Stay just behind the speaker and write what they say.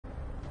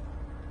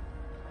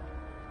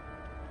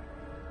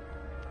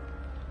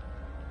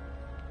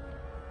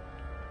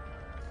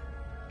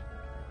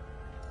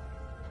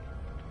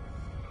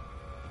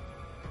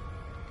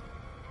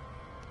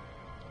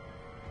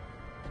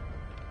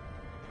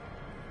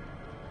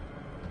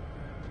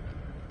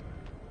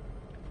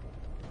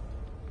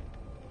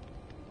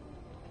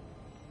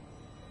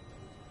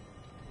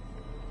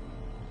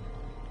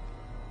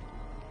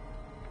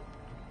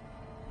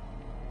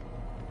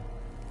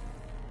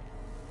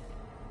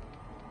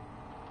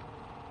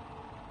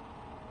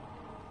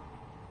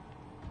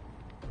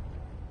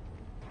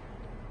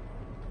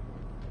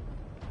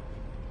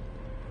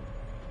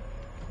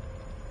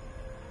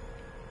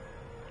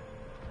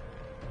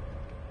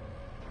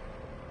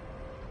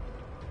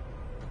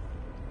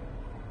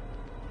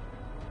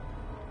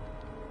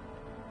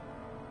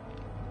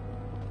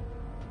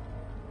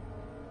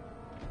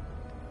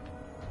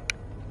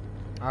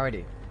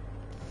Alrighty.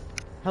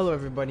 Hello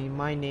everybody,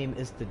 my name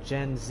is the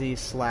Gen Z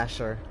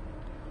Slasher,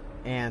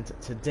 and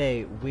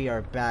today we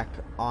are back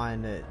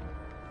on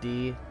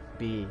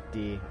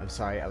DBD. I'm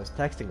sorry, I was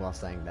texting while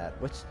saying that,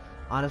 which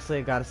honestly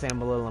I gotta say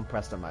I'm a little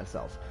impressed on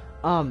myself.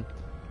 But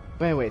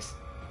anyways,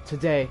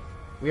 today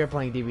we are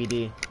playing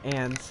DBD,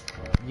 and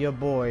your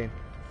boy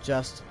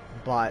just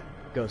bought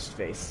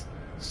Ghostface.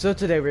 So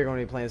today we're going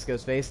to be playing as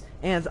Ghostface,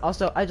 and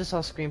also I just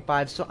saw Scream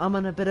 5, so I'm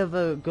on a bit of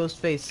a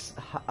Ghostface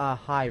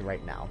high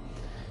right now.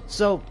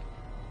 So,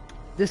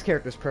 this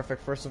character is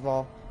perfect, first of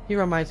all. He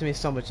reminds me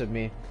so much of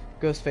me.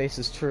 Ghostface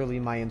is truly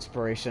my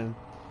inspiration.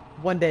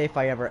 One day, if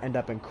I ever end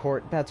up in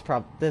court, this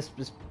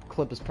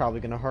clip is probably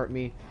gonna hurt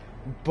me,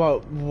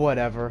 but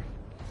whatever.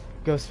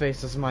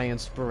 Ghostface is my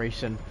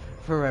inspiration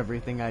for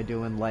everything I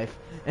do in life,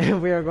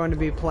 and we are going to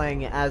be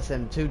playing as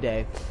him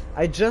today.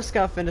 I just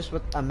got finished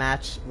with a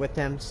match with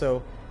him,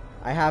 so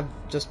I have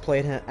just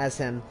played as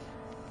him.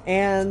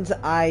 And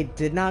I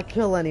did not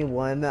kill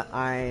anyone,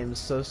 I'm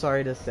so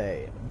sorry to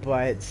say,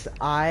 but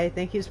I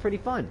think he's pretty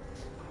fun.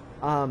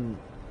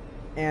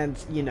 And,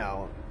 you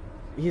know,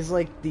 he's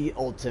like the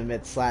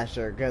ultimate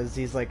slasher, because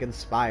he's like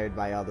inspired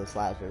by all the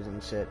slashers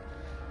and shit.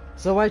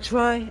 So I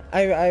try,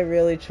 I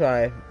really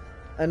try,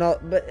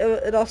 but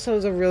it also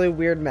is a really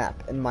weird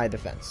map, in my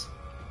defense.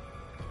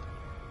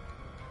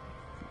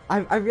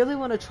 I really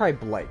want to try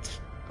Blight.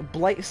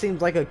 Blight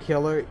seems like a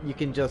killer you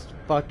can just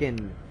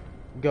fucking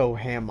go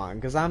ham on,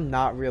 because I'm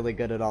not really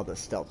good at all the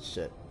stealth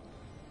shit.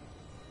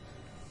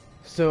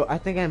 So I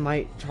think I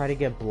might try to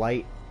get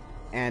Blight,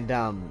 and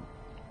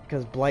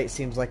because Blight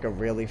seems like a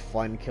really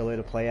fun killer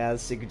to play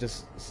as, so you could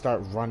just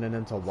start running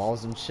into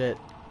walls and shit.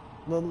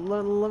 Let me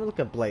look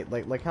at Blight.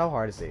 Like how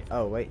hard is he?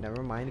 Oh wait,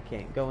 never mind. I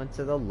can't go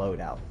into the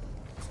loadout.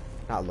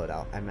 Not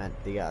loadout. I meant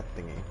the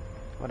thingy.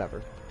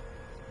 Whatever.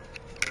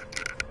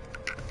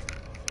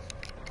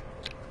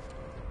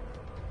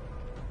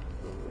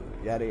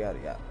 Yada yada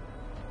yada.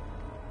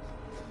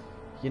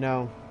 You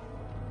know,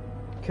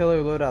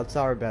 killer loadouts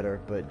are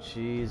better, but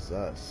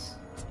Jesus.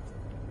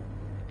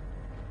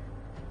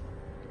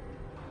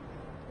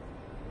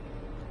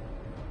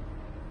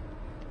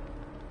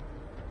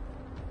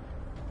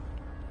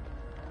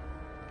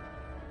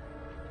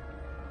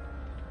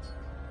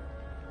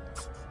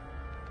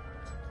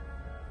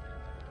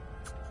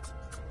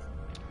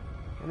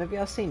 And have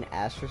y'all seen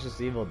Ash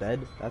vs. Evil Dead?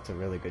 That's a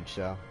really good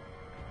show.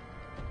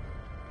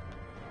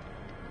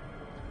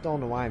 Don't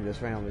know why I'm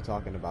just randomly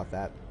talking about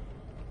that.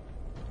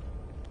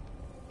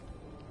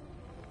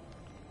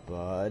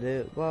 But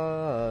it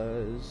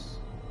was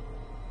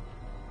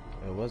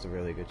a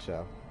really good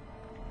show.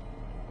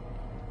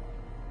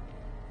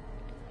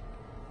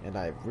 And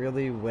I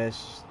really wish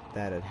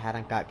that it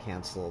hadn't got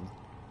canceled,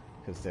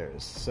 because there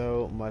is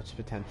so much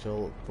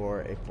potential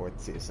for a 4th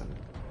season.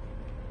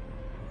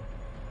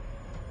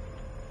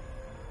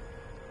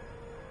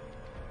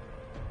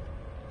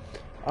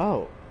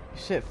 Oh,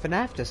 shit,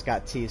 FNAF just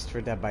got teased for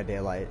Dead by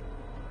Daylight.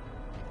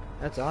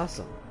 That's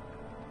awesome.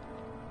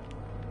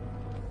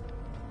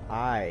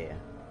 I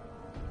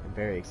am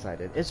very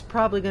excited. It's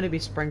probably going to be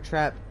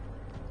Springtrap.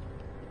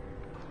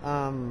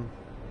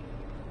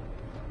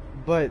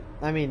 But,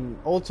 I mean,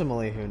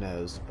 ultimately, who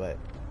knows, but,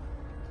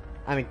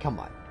 I mean, come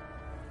on.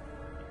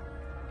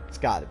 It's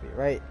gotta be,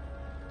 right?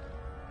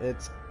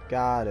 It's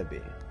gotta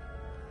be.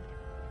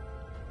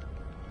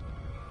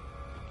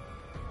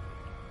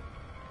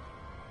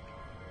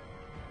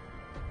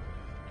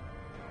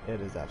 It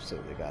is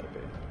absolutely gotta be.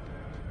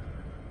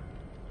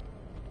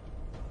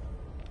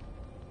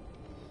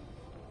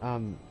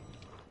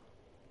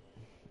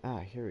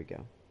 Here we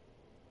go.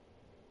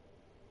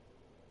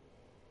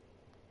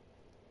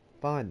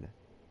 Fun.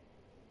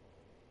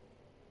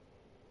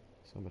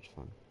 So much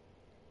fun.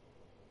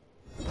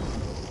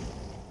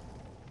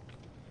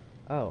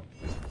 Oh,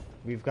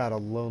 we've got a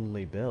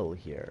lonely Bill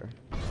here.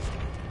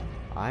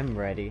 I'm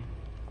ready.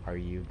 Are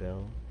you,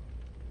 Bill?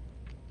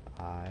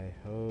 I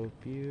hope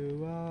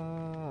you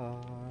are.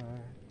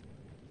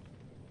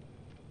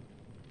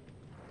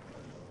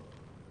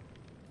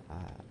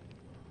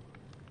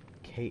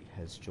 Kate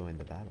has joined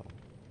the battle.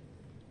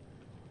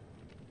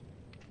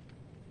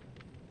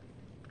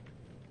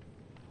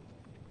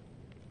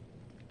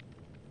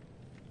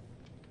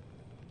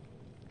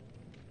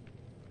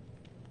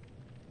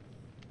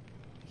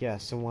 Yeah,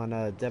 so on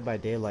Dead by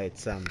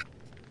Daylight's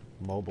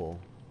mobile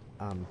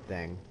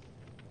thing,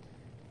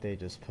 they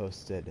just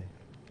posted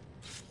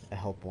a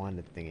help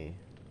wanted thingy.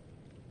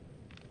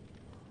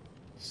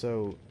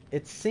 So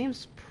it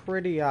seems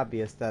pretty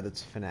obvious that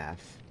it's FNAF.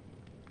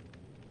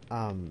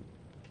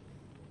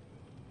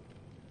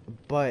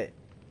 But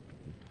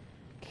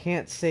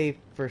can't say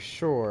for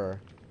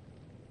sure.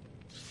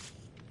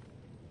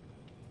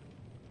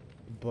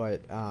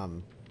 But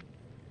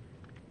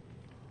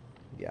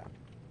yeah.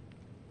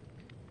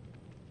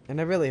 And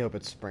I really hope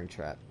it's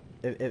Springtrap.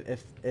 If it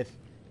is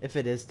if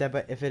it is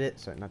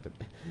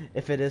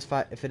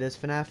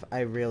FNAF, I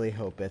really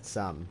hope it's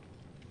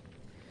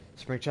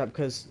Springtrap,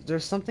 because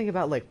there's something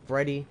about like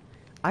Freddy.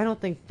 I don't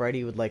think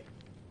Freddy would like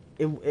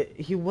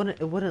it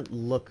wouldn't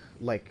look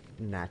like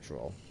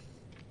natural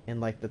in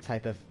like the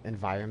type of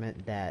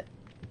environment that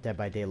Dead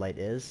by Daylight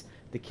is.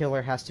 The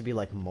killer has to be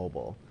like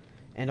mobile,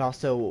 and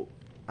also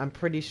I'm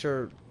pretty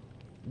sure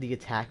the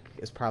attack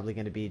is probably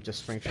going to be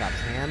just Springtrap's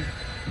hand,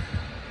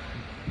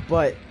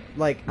 but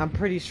like I'm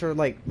pretty sure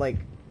like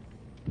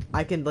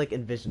I can like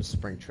envision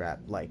Springtrap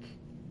like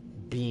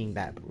being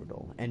that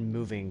brutal and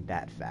moving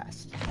that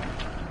fast.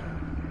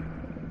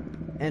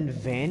 And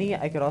Vanny,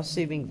 I could also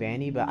see being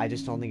Vanny, but I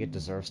just don't think it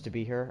deserves to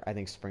be her. I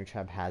think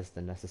Springtrap has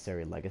the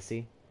necessary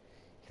legacy.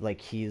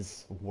 Like,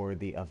 he's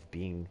worthy of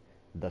being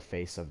the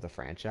face of the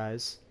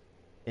franchise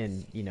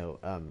in, you know,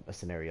 a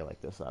scenario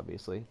like this,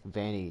 obviously.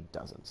 Vanny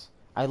doesn't.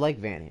 I like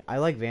Vanny. I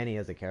like Vanny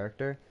as a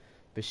character,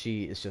 but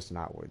she is just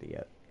not worthy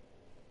yet.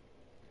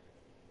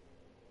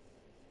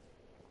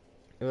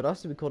 It would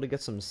also be cool to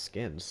get some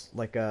skins.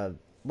 Like,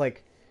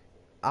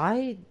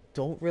 I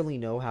don't really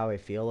know how I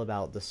feel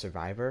about the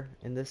Survivor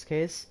in this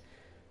case,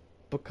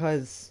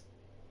 because,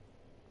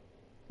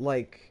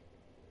 like,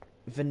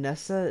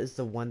 Vanessa is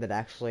the one that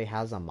actually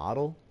has a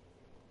model,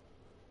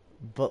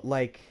 but,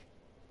 like,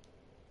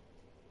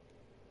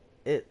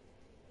 it,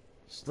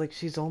 like,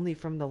 she's only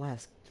from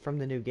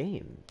the new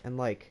game, and,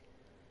 like,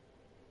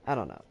 I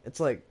don't know. It's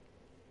like,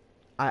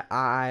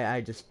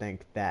 I just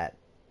think that,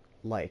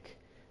 like,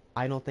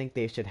 I don't think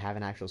they should have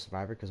an actual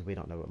survivor because we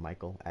don't know what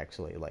Michael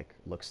actually like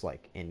looks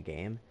like in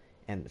game,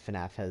 and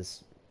FNAF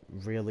has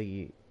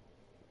really,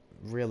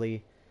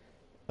 really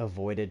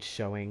avoided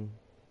showing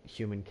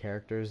human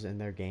characters in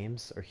their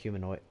games or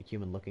human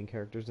looking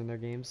characters in their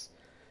games.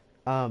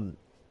 Um,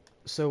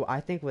 so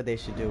I think what they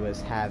should do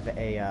is have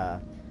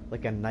a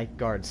like a night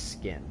guard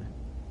skin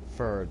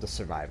for the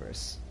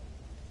survivors.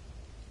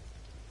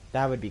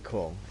 That would be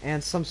cool,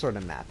 and some sort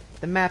of map.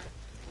 The map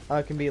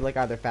can be like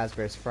either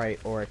Fazbear's Fright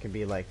or it can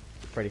be like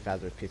Freddy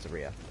Fazbear's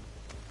Pizzeria.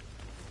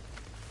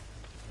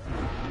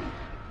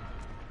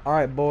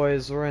 Alright,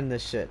 boys, we're in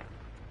this shit.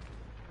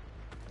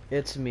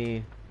 It's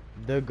me,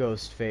 the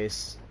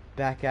Ghostface,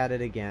 back at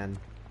it again.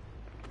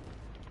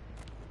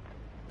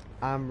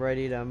 I'm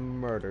ready to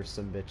murder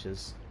some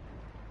bitches.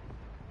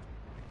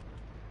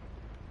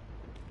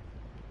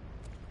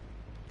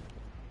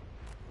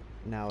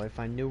 Now, if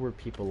I knew where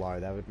people are,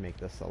 that would make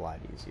this a lot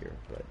easier,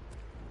 but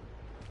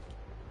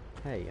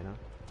hey, you know.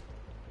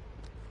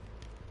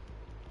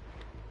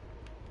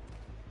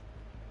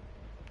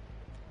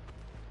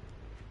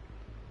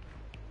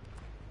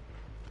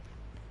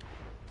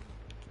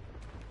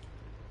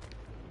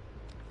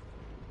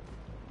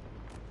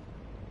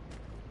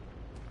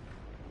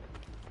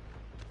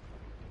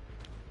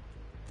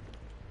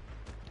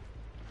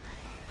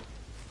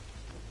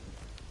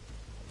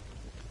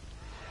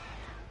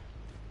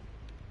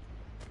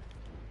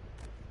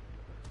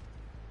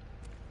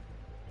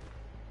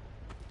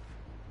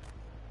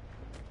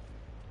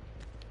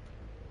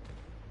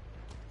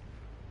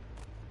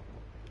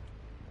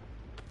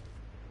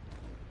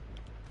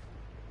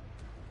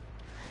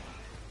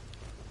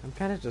 I'm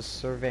kind of just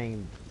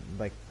surveying,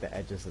 like, the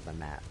edges of the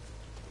map.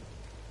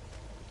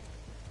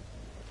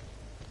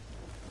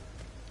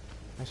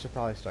 I should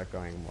probably start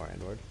going more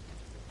inward.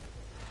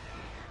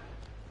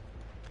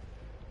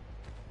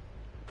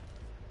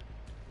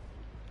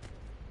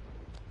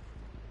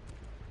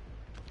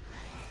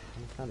 I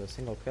haven't found a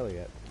single killer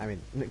yet. I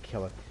mean,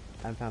 killer.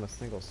 I haven't found a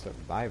single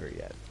survivor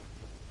yet.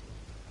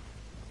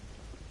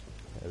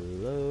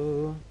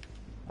 Hello?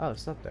 Oh,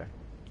 it's up there.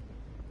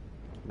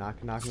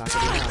 Knock, knock, knock,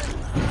 knock.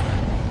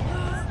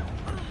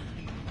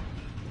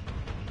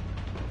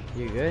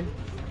 You good?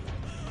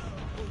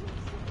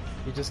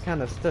 You just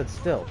kind of stood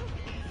still.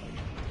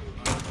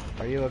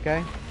 Are you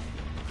okay?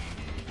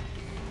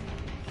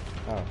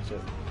 Oh,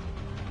 shit.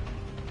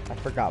 I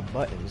forgot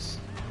buttons.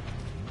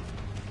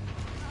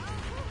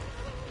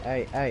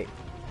 Hey, hey.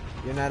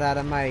 You're not out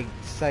of my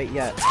sight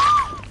yet.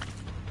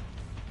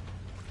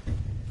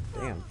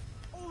 Damn.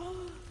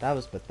 That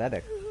was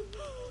pathetic.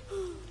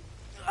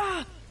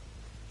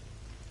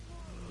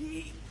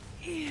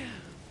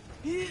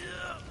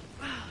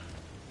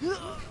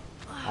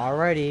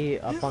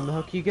 Alrighty, up on the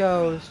hook you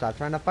go. Stop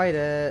trying to fight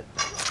it.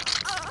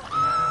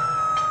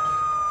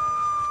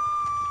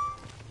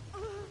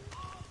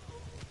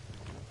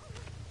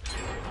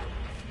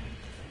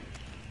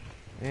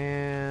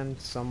 And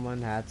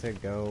someone had to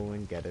go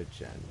and get a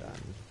gen done.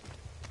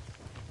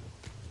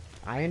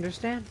 I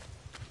understand.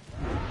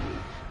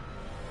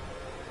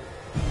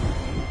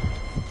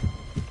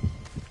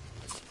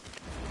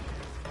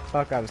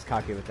 Fuck, I was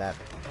cocky with that.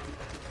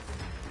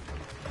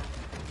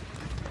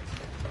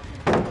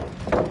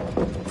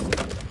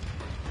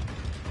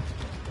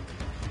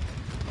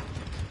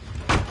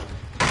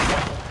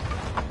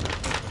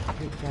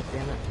 God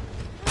damn it.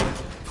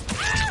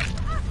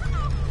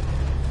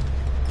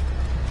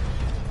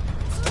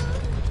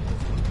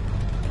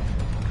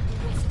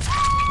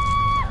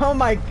 Oh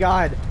my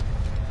god!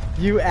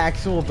 You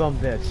actual dumb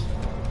bitch.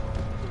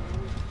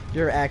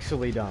 You're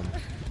actually dumb.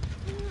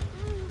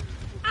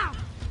 Ow!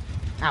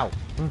 Ow!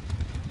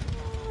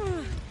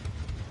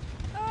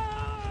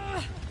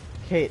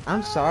 Kate,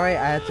 I'm sorry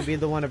I had to be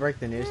the one to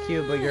break the news to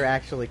you, but you're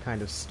actually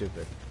kind of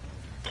stupid.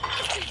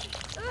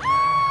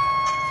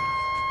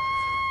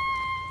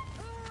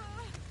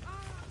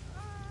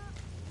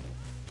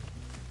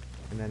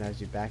 And then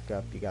as you back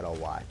up, you gotta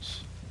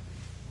watch.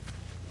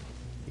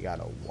 You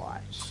gotta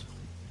watch.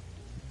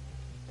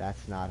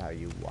 That's not how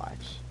you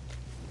watch.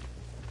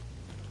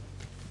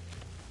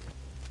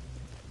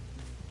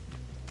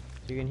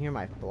 You can hear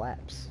my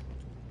flaps.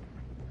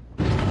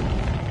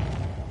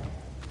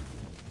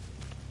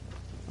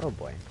 Oh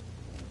boy.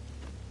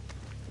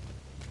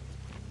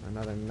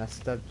 Another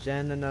messed up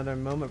gen, another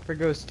moment for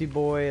Ghosty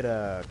Boy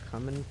to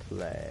come and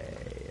play.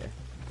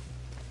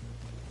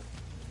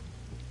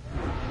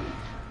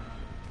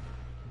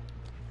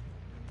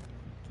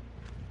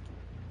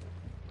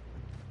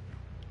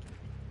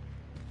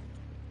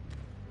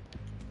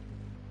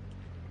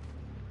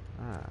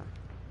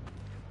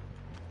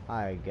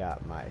 I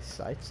got my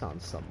sights on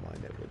someone,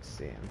 it would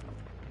seem.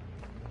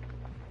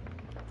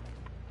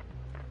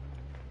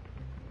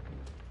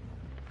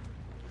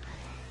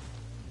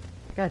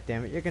 God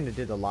damn it, you're gonna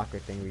do the locker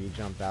thing where you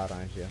jump out,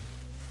 aren't you?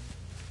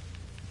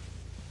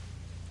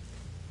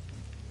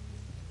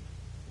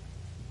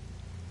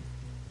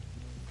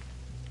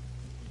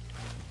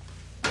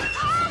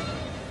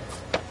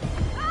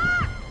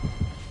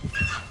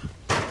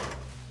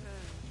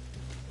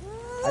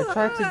 I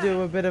tried to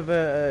do a bit of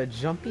a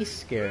jumpy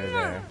scare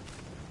there.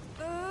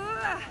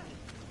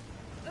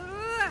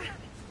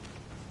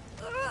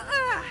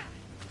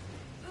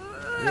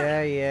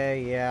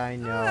 Yeah, I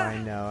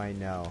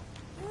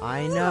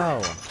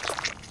know.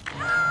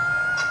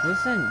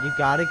 Listen, you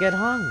gotta get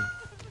hung.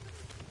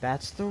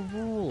 That's the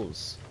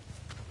rules.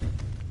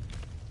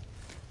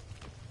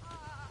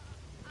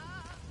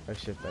 Oh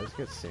shit, that was a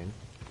good scene.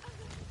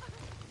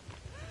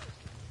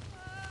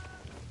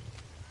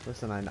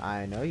 Listen,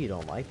 I know you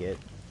don't like it.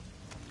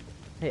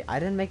 Hey, I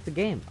didn't make the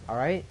game,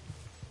 alright?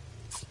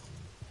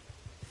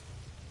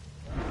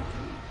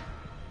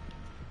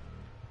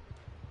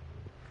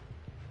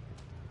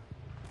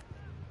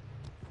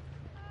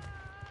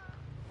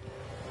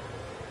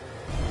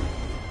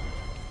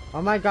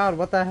 Oh my god,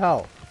 what the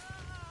hell?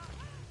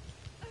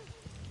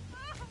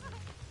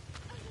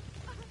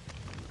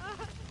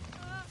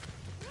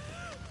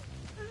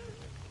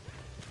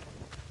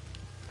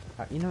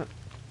 You know what?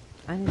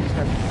 I need to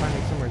start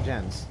finding some more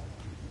gens.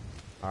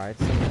 Alright,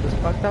 someone just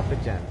fucked up a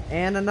gen.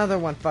 And another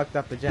one fucked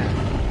up a gen.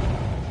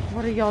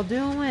 What are y'all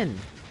doing?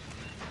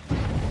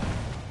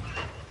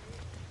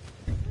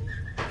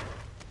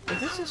 Is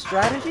this a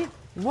strategy?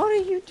 What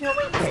are you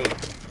doing, Kate?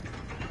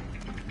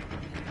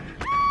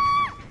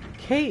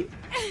 Kate,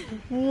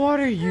 what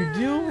are you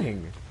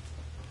doing?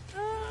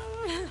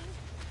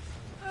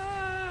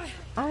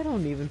 I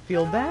don't even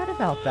feel bad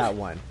about that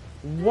one.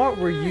 What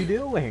were you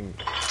doing?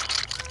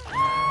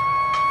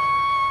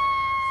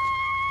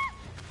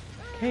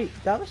 Kate,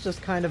 that was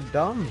just kind of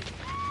dumb.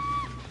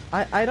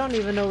 I don't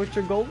even know what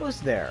your goal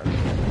was there.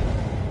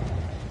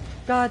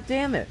 God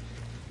damn it.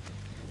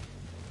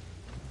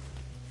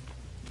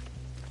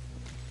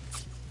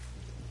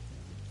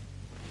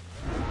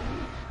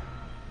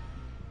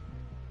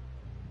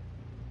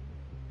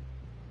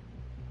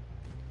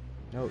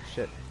 Oh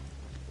shit.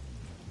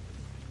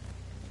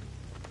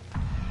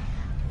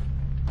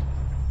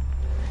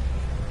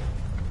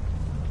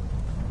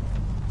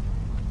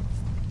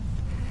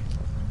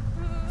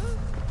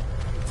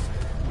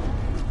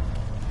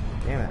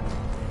 Damn it.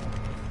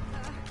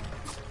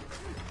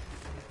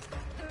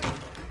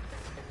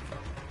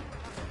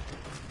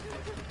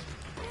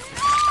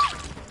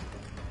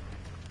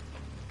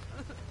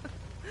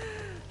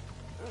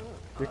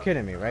 You're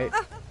kidding me, right?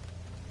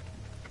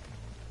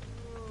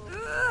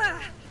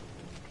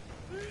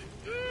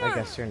 I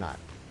guess you're not.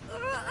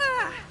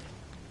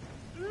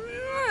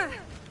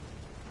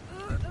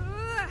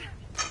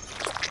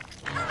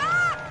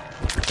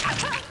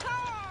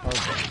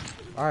 Okay.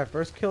 Alright,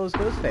 first kill is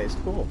Ghostface.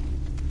 Cool.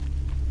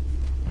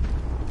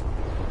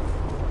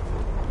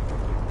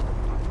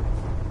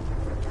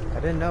 I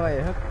didn't know I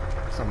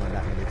hooked someone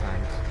that many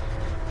times.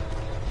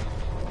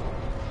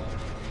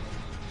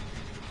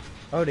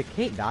 Oh, did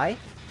Kate die?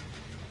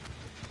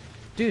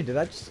 Dude, did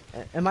I just...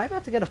 Am I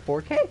about to get a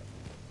 4K?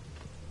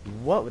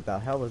 What the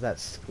hell was that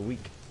squeak?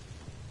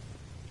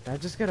 Did I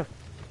just get a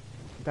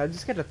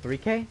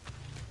 3K?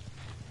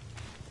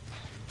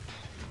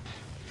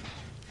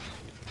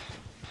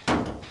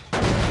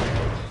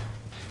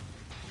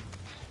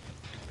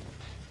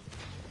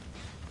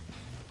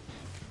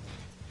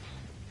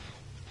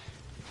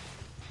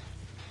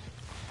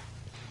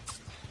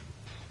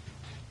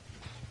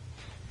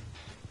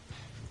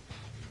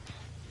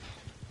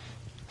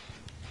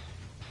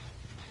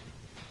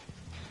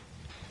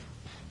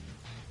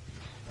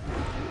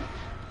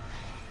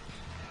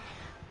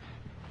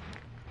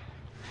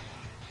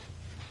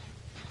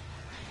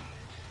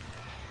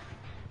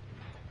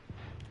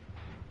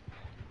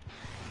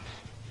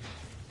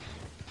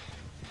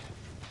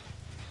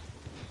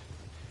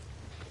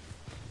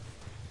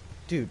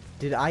 Dude,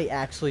 did I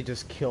actually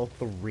just kill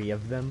 3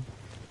 of them?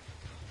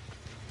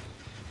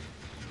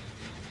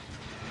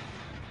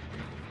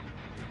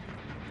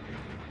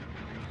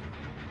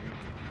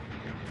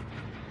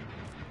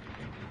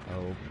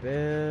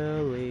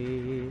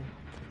 Billy.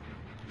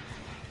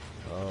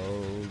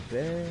 Oh,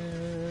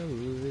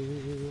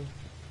 Billy.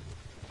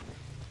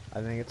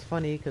 I think it's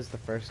funny because the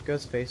first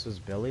Ghostface was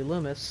Billy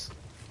Loomis.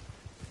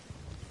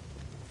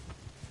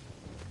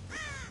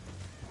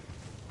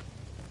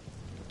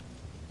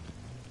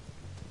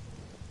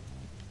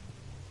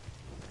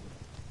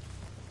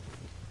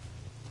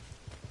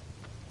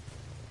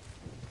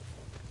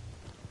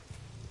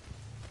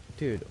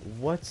 Dude,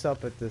 what's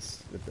up with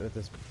this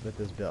with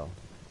this Bill?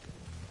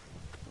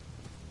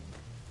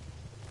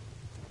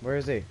 Where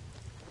is he?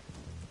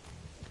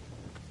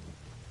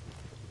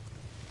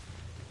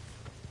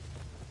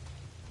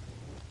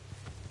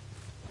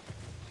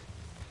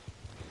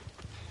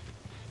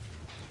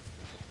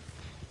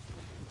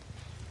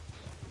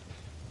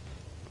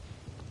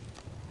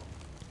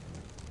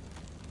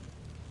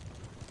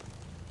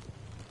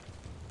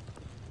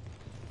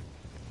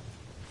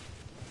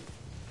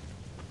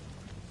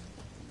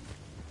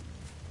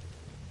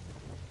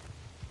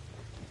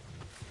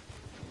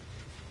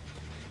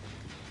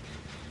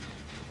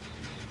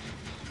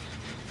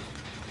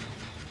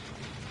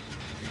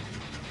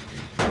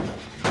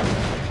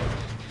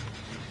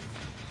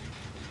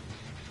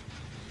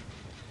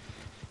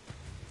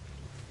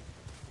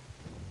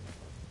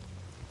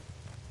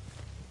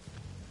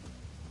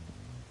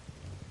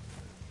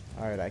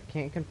 Alright, I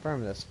can't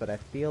confirm this, but I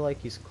feel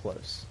like he's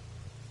close.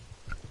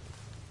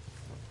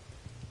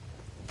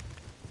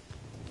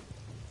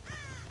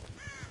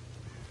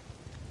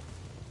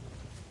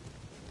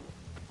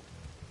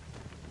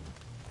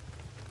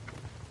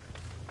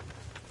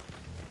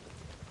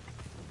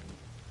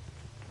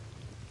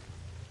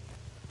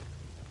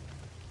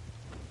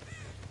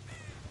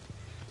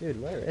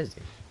 Dude, where is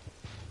he?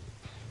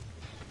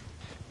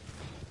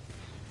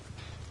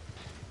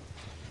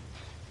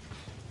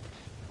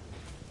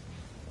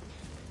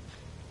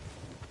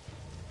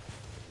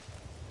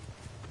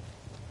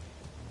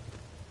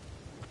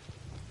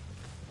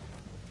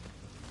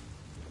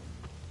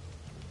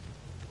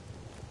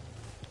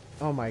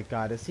 Oh my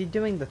god, is he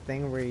doing the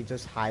thing where he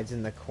just hides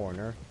in the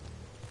corner?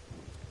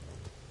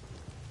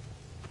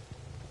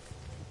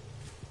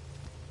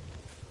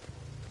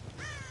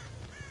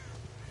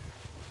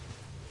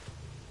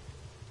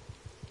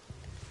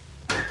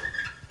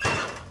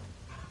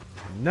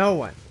 No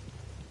one.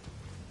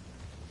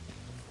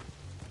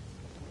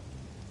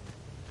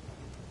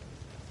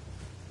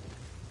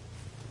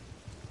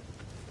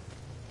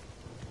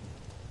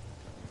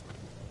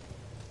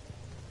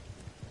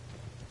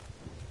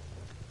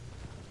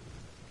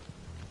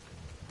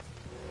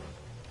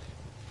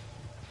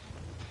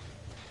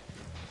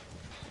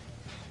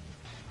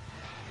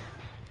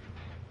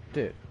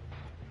 Dude.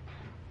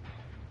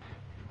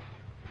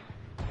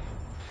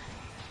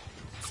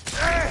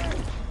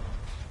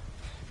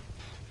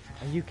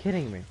 Are you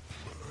kidding me?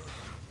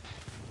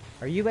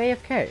 Are you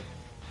AFK?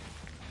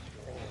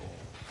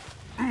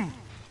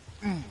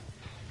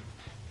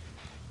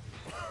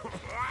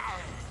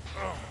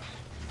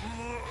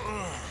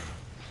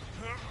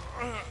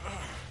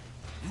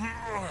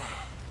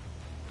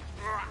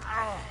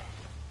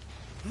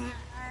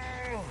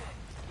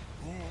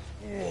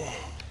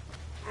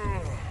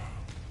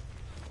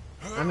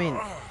 I mean,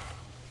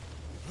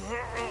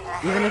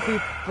 even if he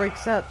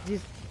breaks out,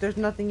 there's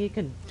nothing he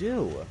can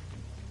do.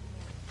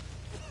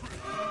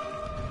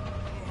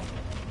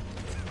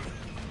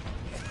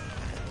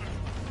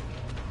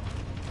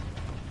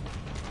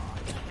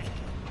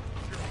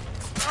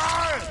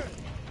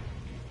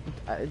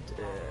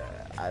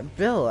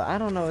 Bill, I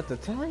don't know what to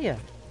tell you.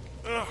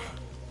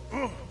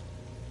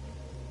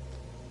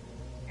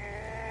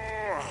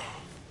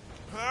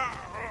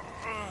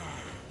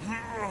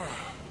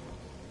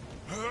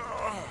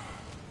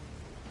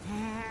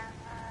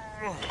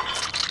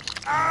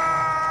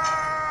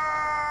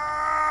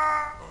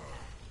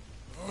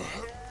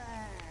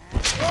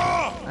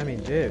 I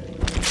mean, dude.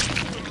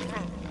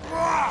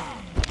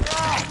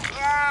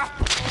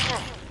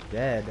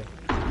 Dead.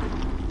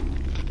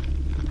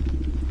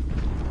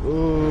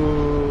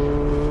 Ooh,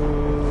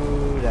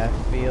 that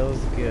feels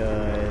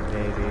good,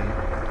 baby.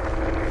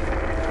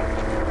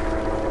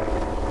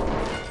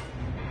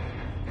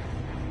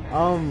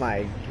 Oh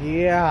my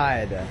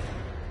god.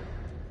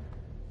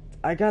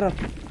 I got a...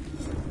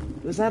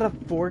 Was that a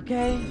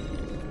 4K?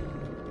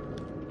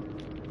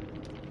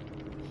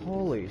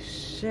 Holy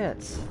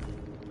shit.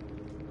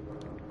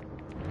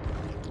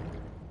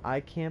 I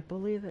can't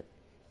believe it.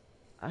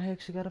 I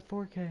actually got a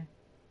 4K.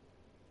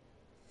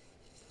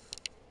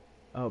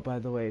 Oh, by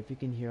the way, if you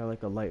can hear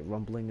like a light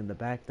rumbling in the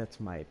back, that's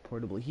my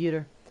portable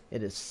heater.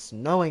 It is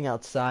snowing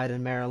outside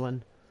in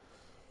Maryland.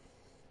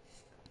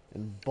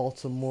 In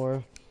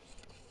Baltimore.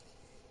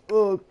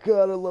 Oh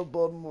god, I love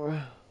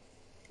Baltimore.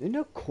 You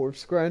know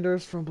Corpse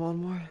Grinders from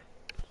Baltimore?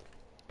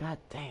 God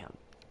damn.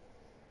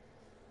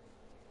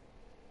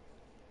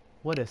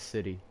 What a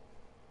city.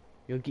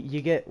 You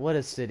get, what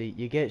a city.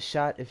 You get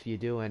shot if you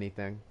do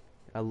anything.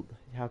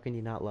 How can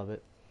you not love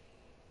it?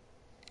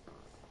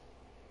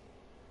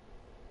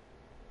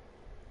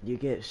 You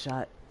get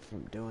shot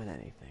from doing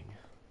anything.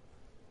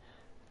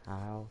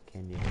 How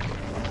can you?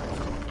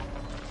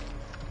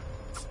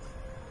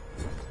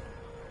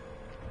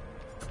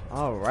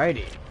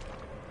 Alrighty.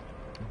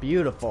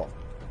 Beautiful.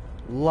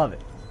 Love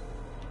it.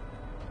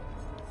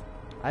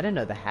 I didn't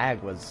know the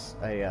hag was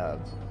a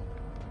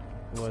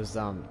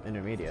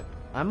intermediate.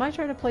 I might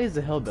try to play as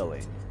the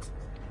hillbilly.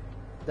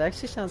 That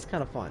actually sounds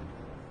kind of fun.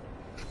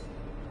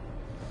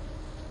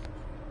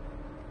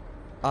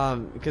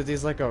 Because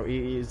he's like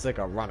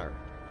a runner.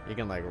 You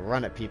can like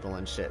run at people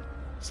and shit.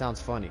 Sounds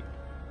funny.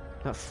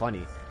 Not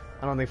funny.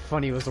 I don't think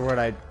funny was the word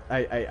I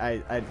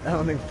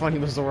don't think funny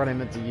was the word I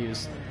meant to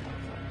use.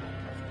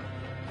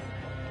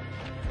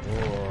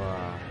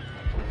 Oh,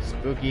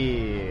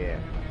 spooky.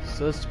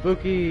 So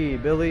spooky,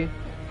 Billy.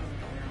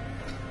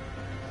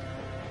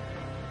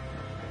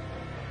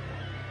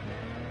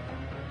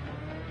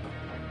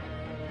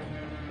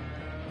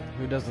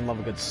 Who doesn't love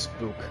a good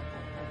spook?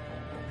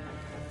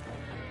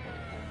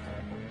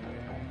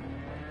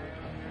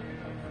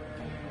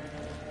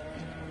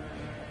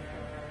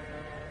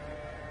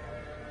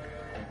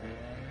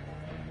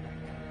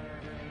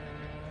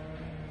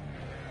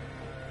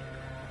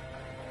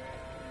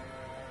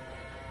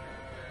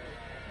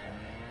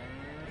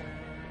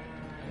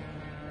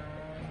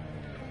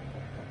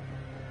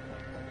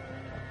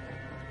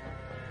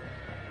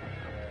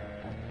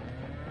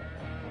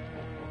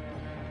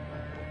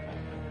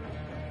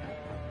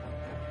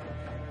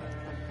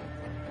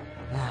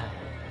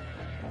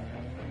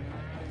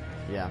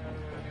 Yeah.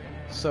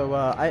 So,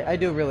 I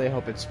do really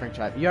hope it's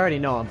Springtrap. You already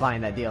know I'm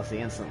buying that DLC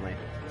instantly.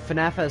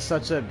 FNAF has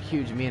such a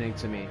huge meaning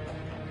to me.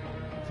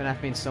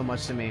 FNAF means so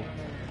much to me.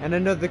 And I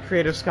know the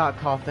creator Scott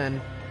Cawthon,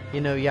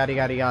 you know, yada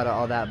yada yada,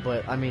 all that,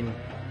 but, I mean,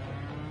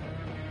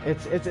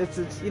 it's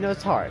you know,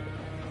 it's hard.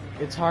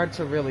 It's hard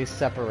to really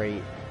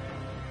separate.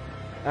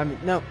 I mean,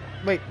 no,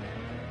 wait.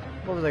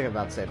 What was I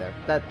about to say there?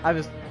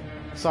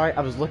 Sorry,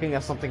 I was looking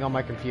at something on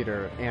my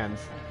computer, and,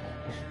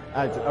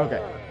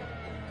 okay.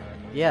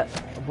 Yeah,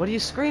 what are you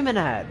screaming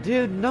at?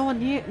 Dude, no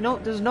one here. No,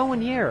 there's no one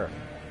here.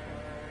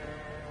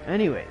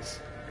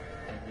 Anyways.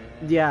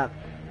 Yeah,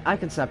 I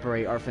can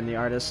separate art from the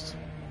artist.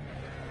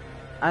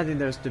 I think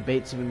there's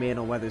debate to be made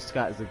on whether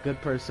Scott is a good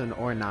person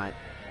or not.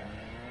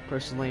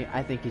 Personally,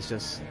 I think he's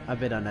just a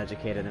bit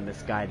uneducated and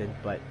misguided,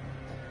 but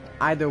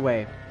either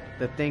way,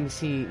 the things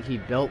he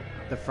built,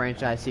 the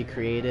franchise he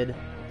created,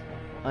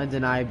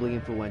 undeniably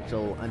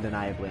influential,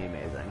 undeniably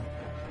amazing.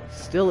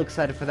 Still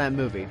excited for that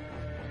movie.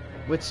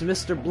 Which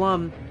Mr.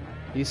 Blum,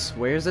 he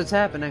swears it's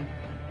happening.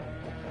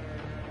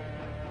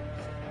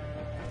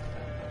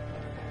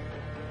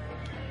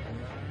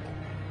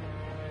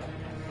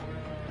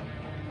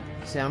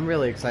 See, I'm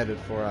really excited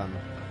for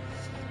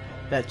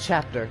that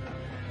chapter,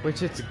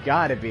 which it's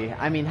gotta be.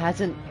 I mean,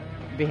 hasn't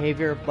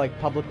Behavior like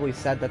publicly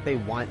said that they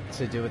want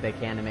to do what they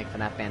can to make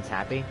FNAF fans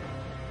happy?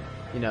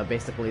 You know,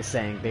 basically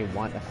saying they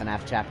want a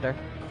FNAF chapter.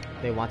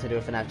 They want to do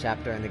a FNAF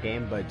chapter in the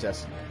game, but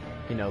just,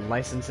 you know,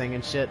 licensing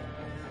and shit.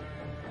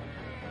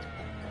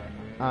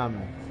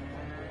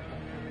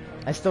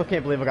 I still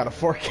can't believe I got a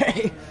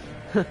 4K.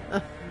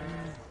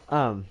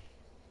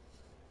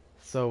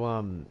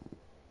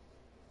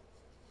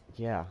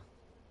 Yeah.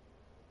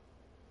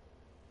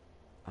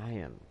 I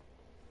am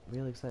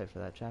really excited for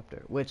that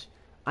chapter, which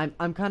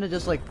I'm kind of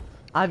just like,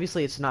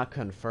 obviously it's not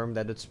confirmed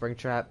that it's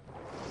Springtrap.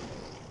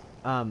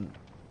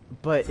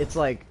 But it's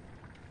like,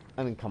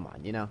 I mean, come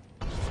on, you know?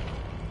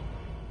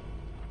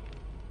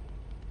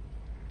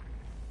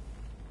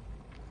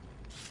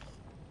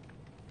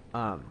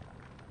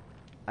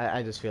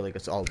 I just feel like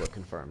it's all but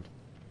confirmed.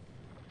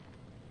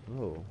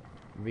 Oh,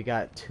 we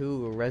got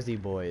 2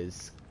 Resi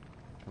boys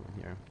coming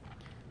here.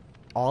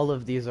 All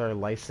of these are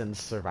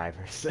licensed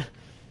survivors.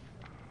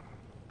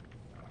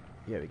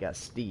 Yeah, we got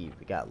Steve,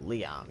 we got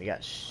Leon, we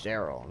got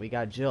Cheryl, we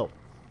got Jill.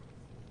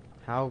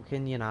 How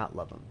can you not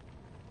love them?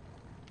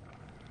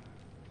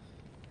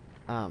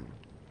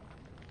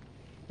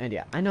 And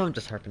yeah, I know I'm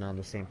just harping on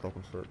the same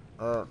focus for.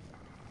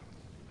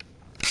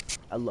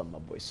 I love my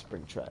boy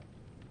Springtrap.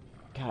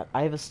 God,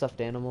 I have a stuffed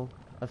animal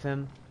of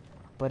him,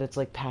 but it's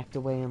like packed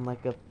away in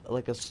like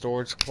a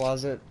storage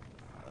closet,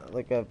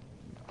 like a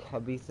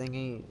cubby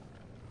thingy,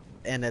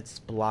 and it's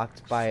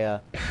blocked by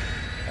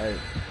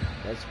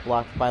it's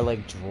blocked by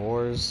like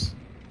drawers.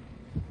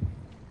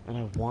 And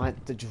I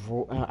want the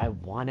drawer. I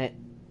want it,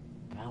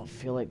 but I don't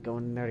feel like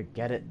going in there to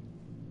get it.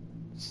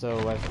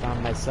 So I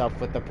found myself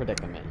with a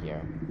predicament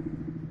here.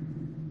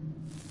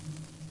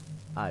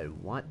 I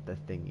want the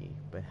thingy,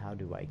 but how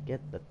do I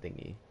get the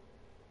thingy?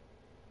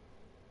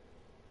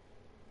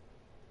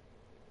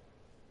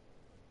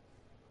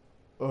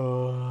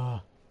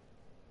 Ugh.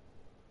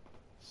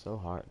 So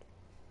hard.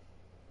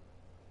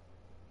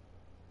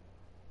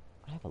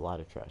 I have a lot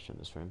of trash in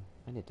this room.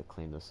 I need to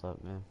clean this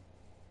up, man.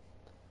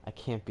 I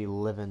can't be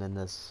living in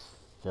this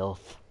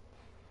filth.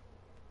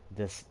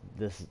 This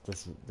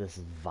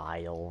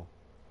vile.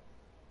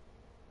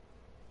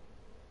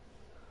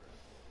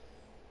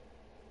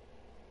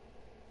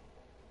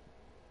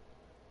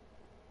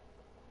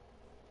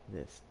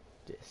 This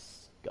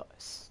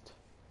disgust.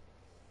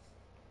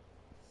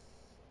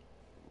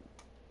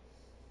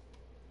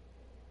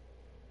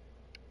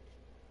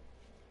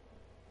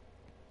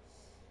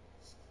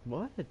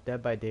 What would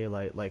Dead by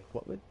Daylight like?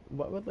 What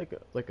would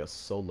like a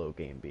solo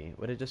game be?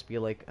 Would it just be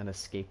like an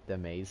escape the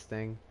maze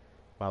thing,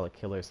 while a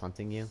killer's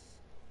hunting you?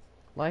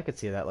 Well, I could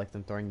see that, like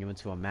them throwing you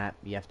into a map.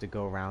 You have to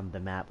go around the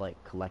map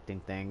like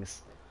collecting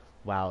things,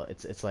 while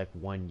it's like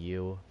one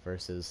you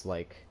versus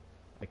like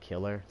a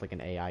killer, like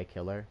an AI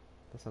killer.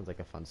 That sounds like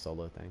a fun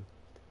solo thing.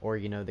 Or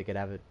they could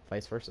have it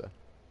vice versa.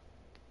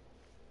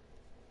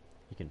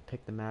 You can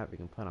pick the map. You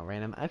can put on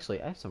random.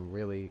 Actually, I have some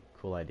really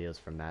cool ideas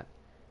from that.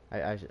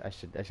 I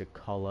should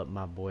call up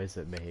my boys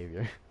at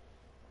Behavior.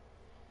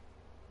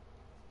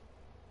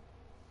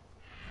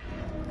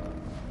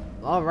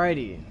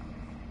 Alrighty,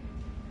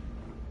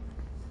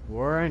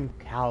 we're in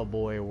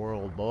cowboy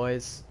world,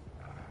 boys.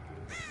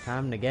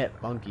 Time to get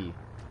funky.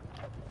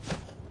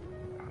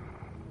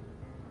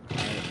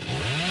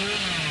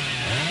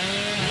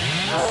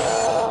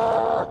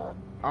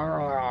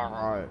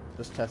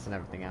 Just testing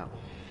everything out.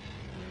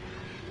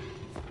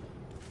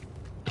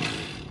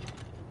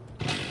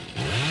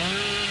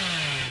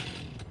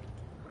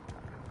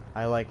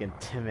 I like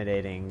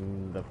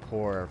intimidating the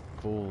poor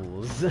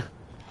fools.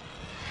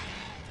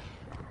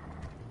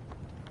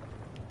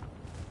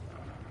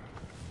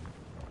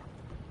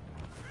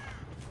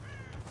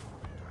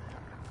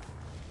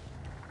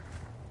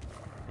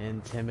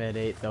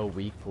 Intimidate the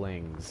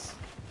weaklings.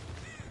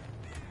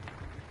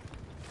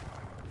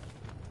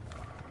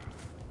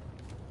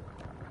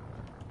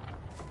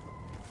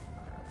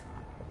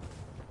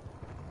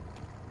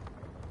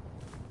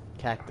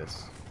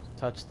 Cactus.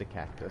 Touch the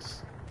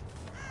cactus.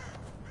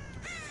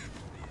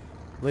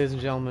 Ladies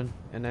and gentlemen,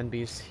 and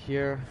NBs,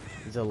 here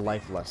is a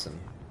life lesson.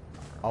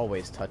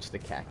 Always touch the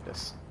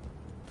cactus.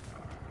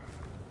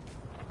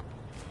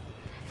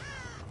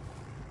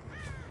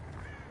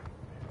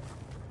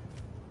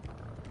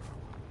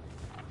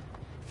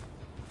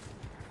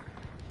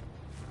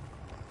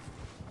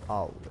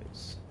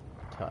 Always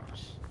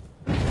touch.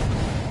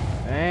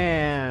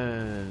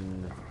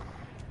 And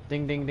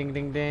ding ding ding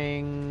ding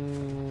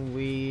ding,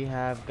 we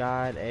have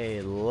got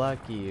a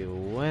lucky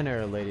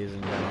winner, ladies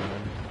and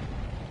gentlemen.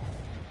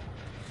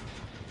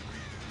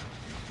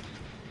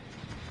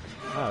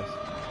 Oh.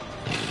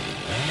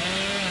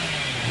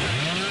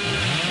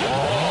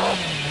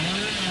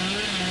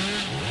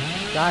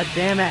 God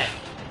damn it!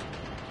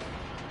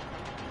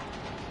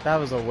 That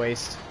was a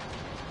waste.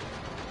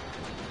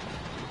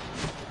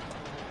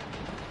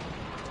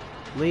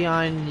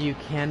 Leon, you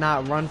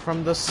cannot run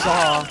from the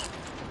saw.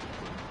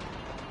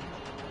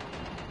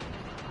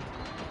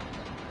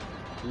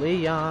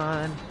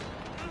 Leon.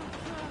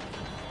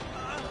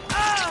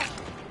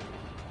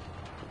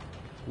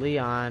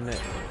 Leon,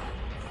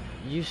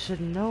 you should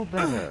know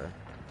better.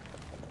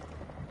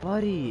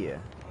 Buddy.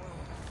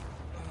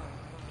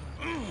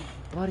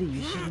 Buddy,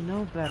 you should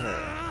know better.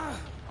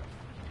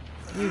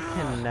 You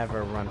can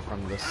never run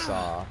from the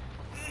saw.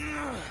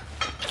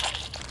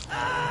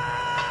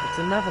 It's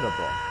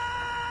inevitable.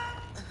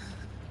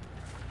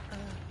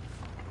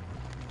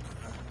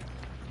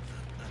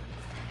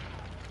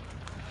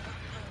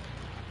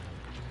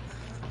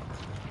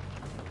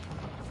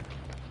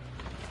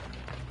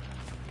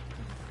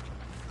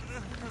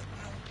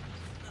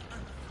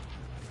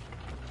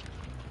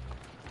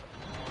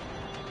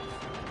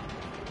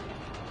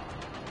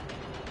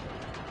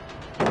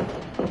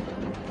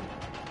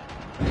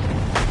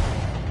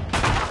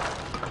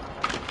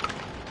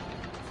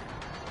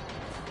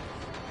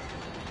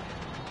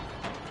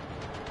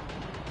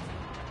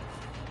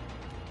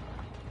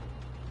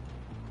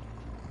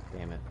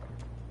 Damn it.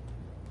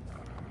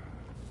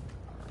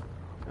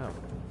 Oh.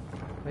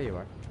 There you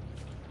are.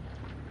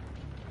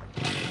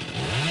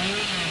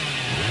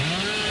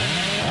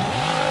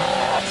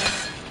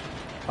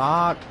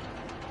 Fuck.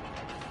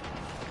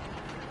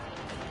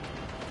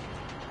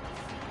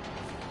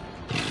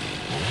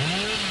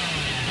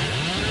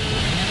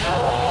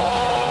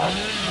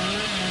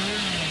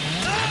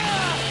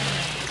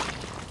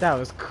 That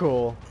was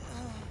cool.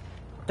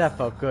 That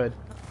felt good.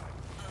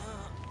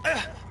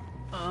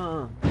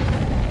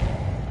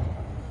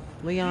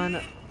 Leon,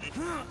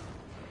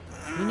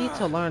 you need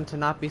to learn to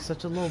not be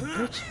such a little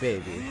bitch,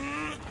 baby.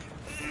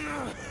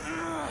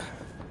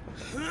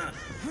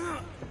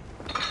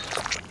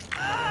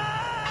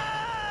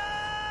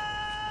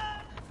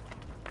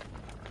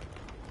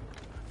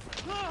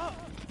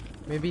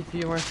 Maybe if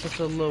you weren't such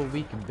a little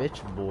weak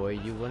bitch boy,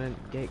 you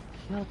wouldn't get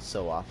killed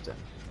so often.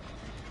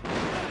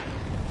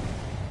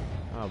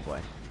 Oh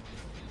boy.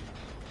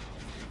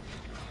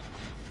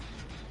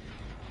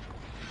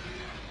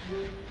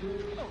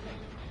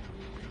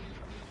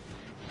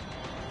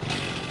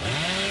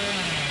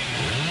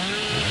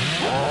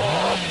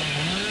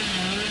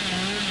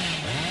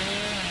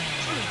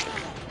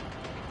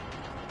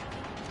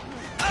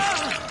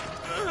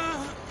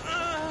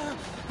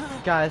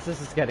 Guys,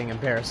 this is getting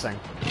embarrassing.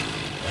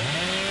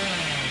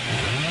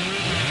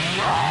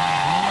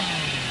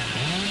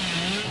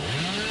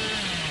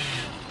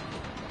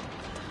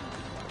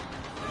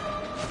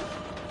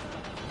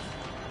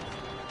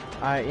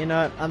 Alright, you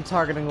know what? I'm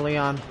targeting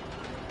Leon.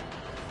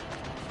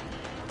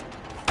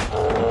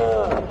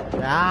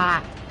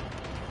 Ah!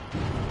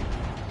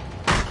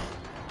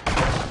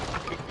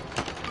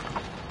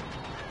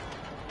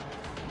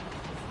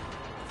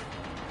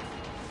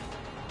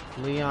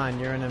 Leon,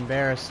 you're an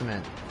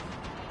embarrassment.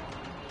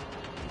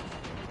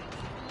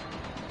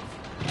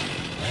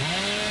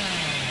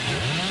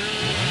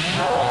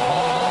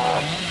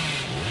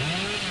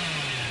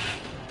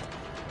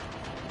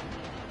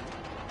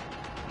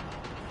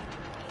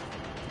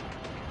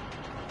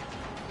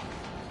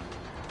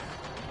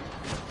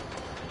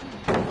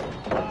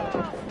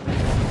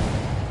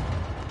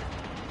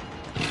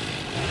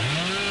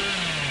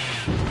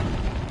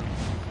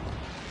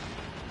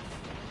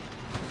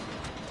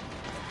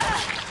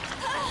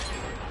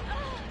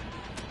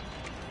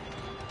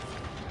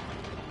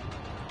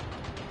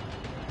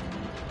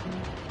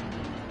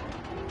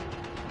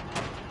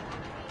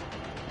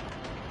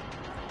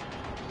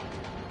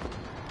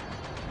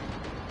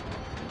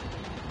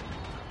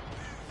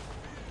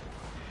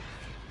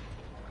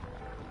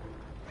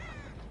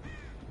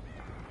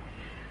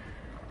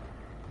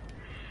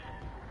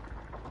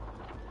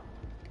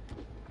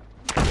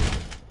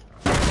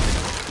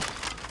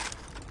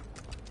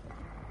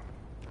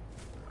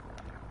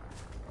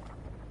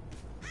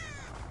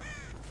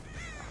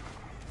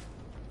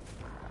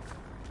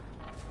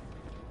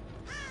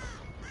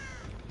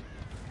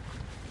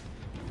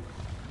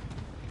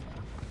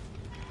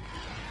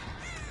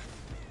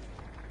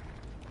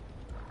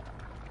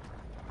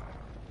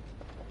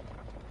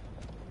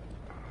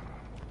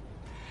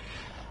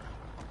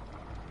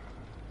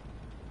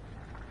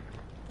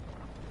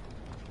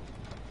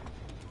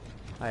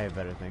 I have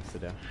better things to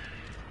do.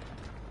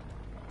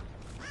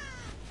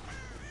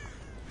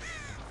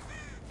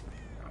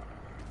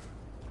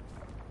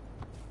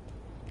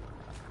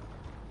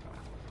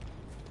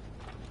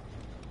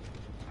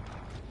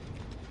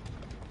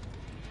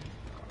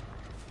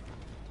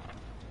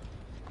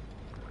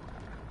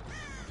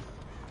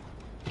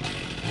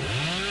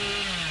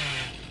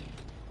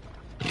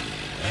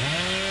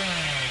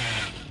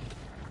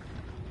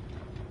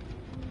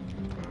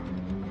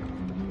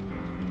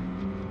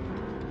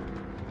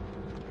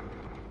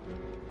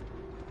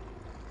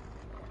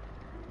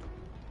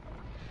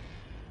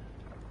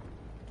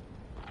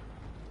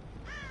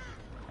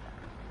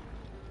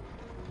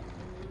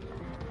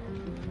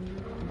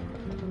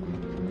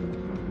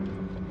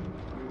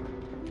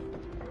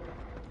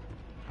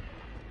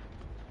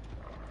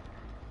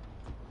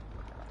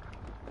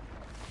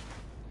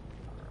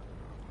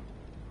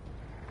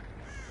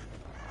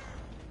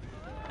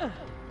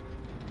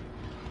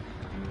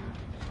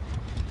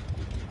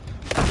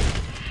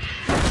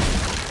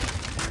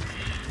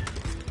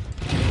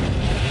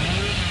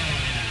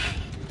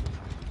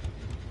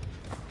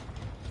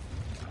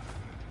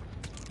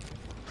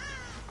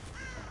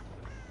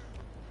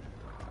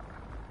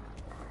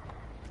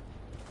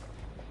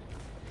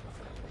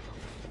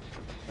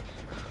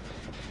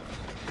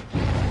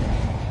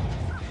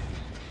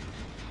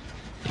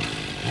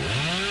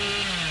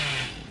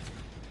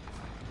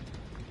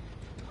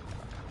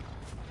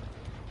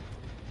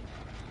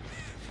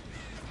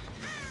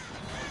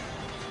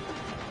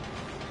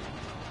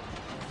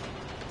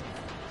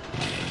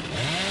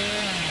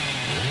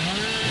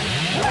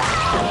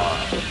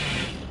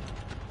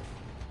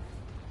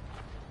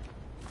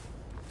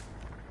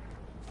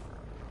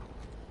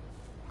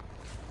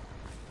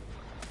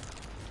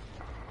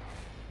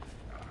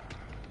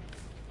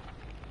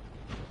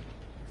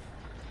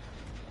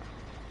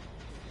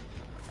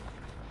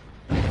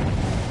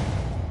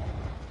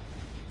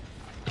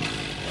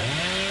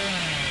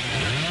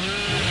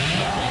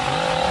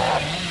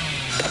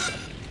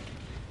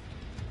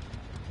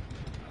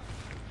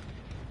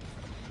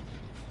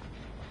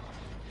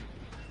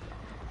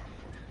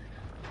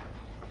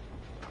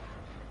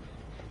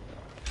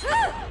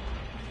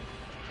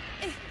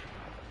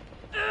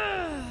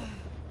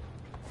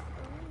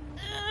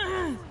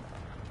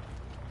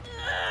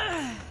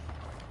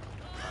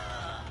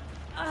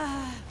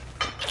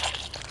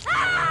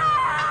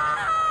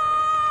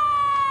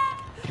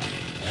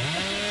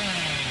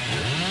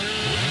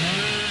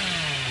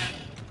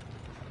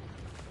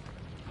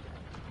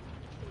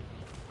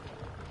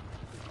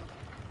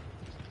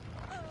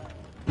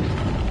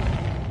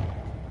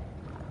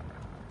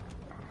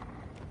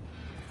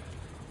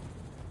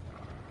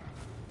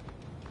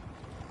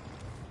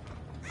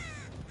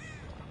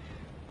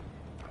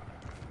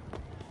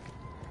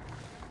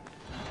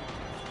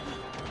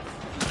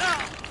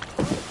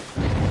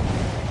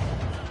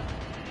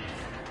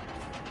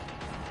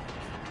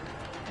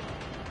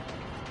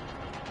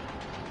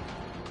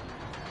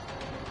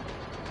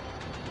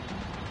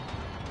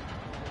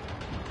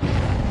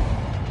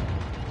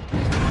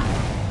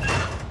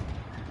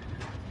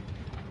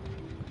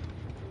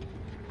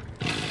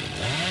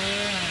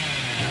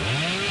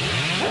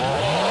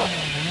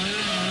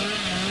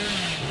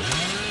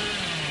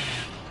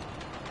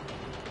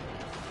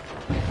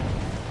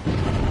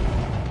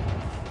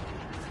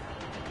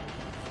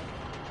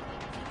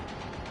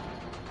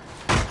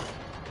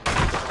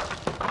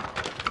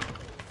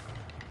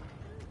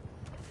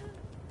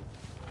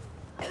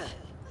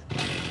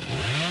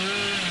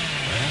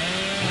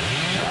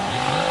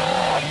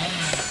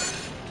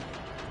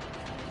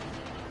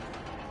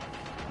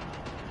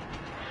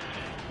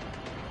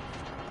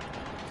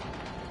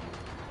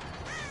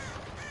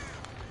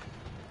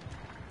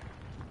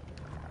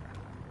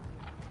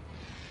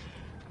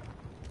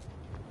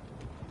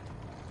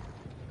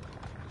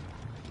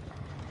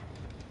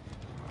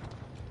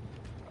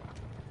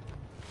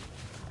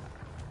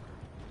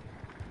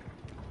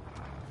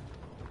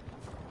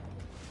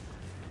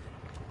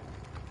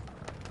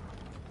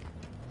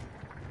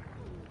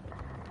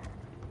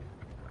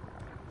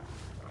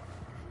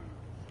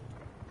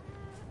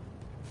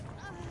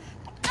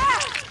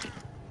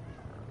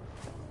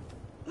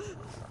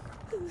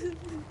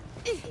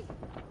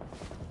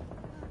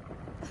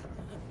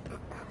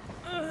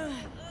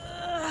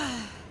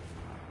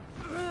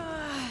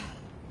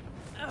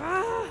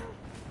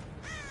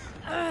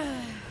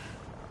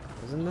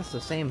 Isn't this the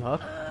same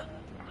hook?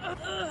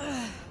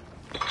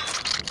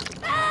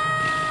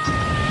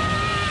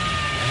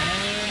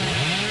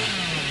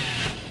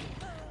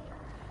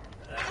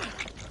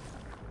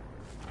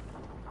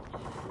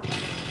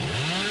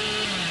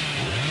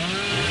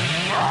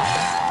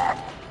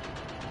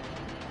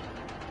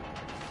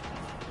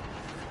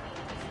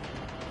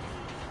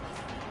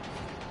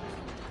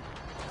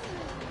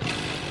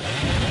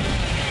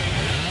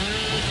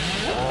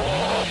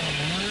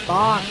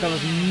 Fuck, that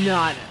was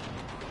not.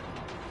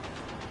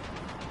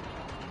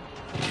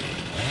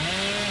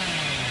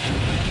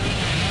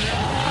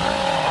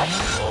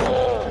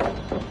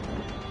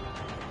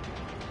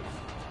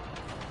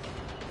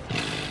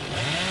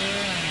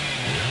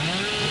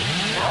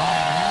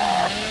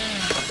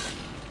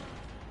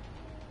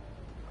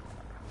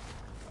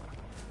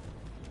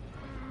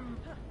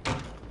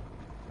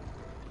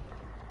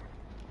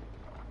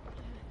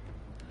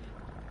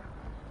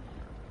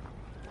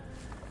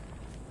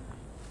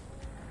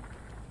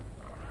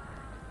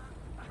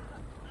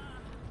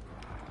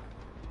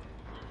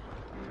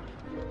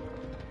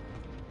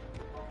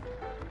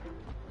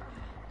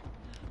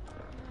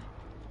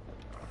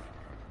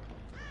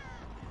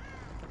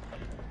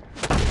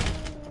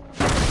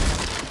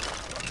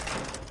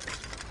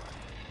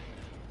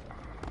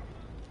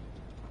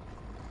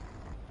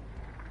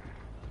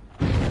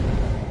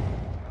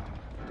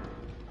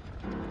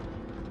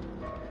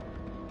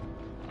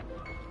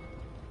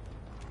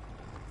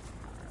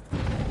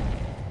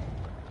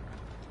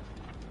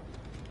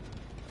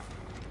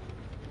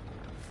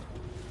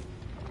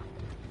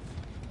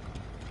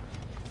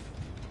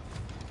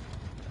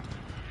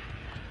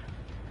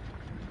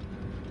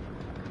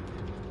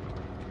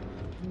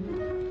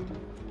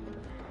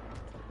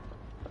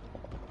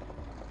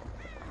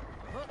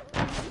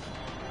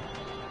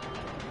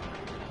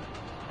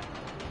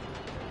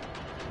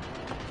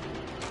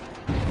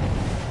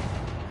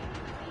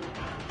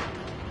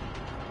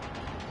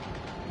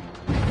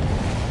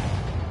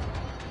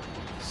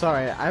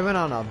 Sorry, I went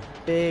on a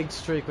big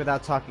streak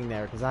without talking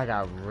there because I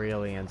got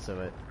really into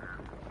it.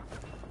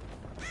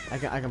 I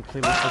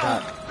completely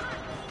forgot.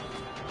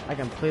 I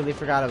completely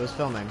forgot I was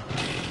filming.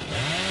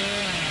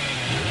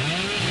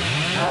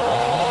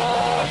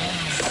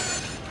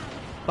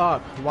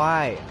 Fuck,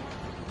 why?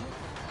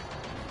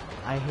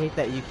 I hate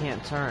that you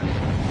can't turn.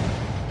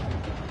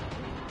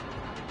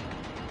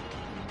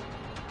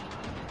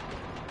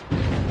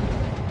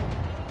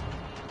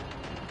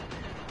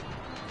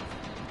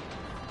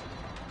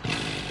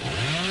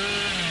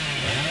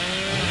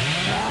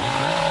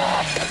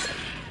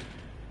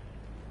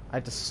 I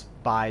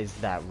despise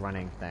that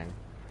running thing.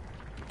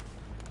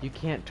 You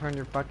can't turn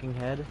your fucking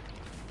head?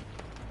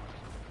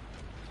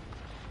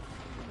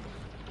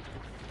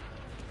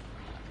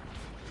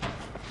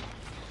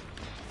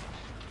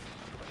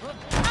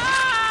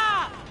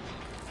 Ah!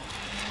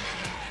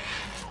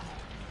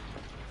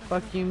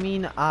 Fuck you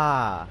mean,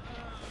 ah?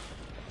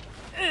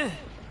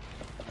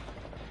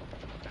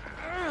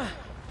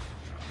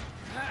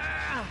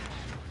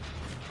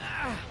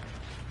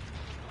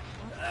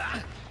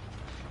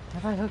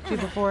 Have I hooked you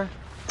before?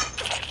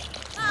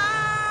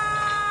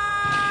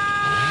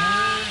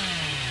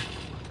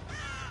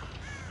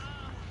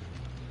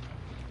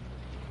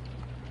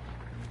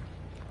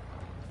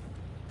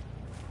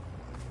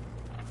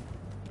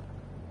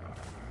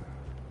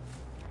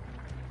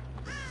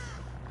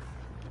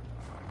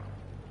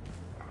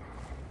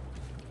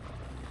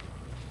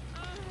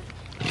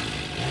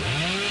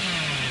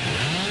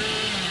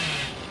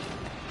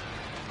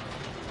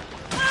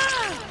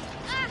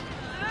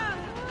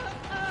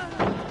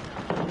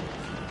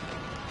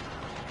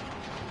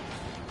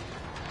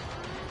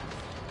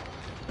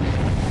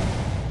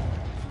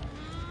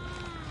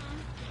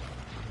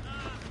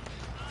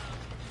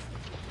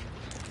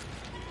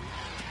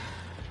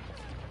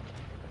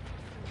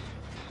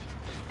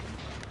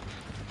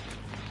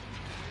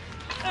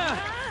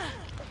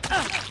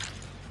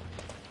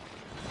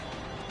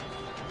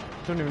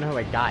 I don't even know who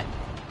I got.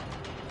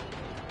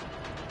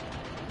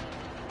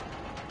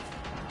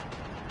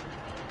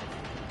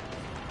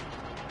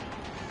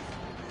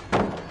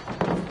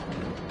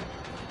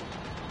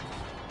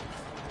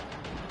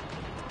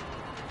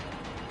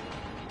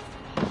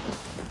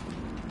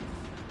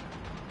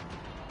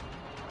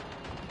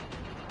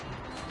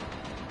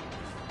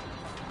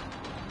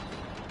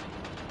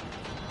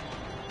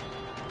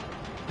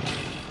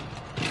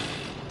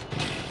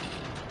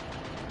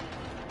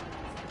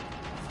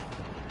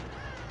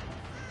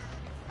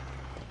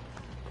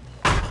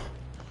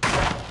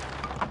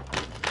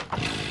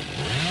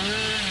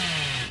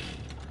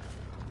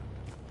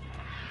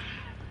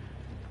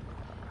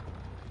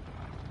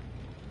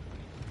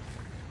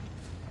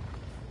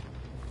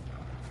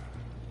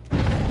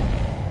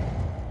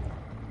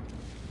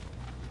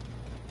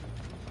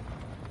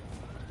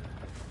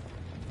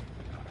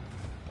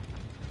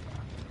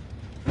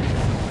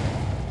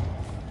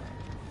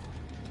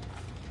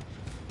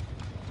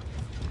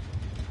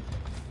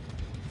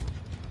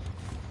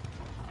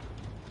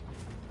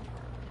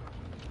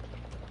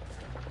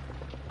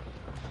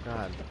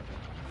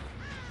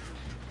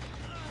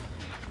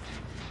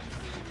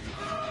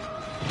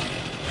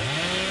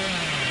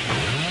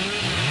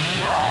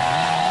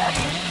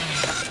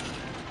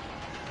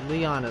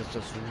 Leon is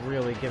just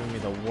really giving me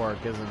the work,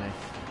 isn't he?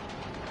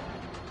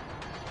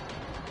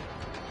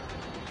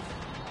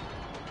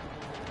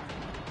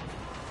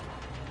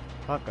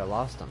 Fuck, I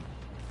lost him.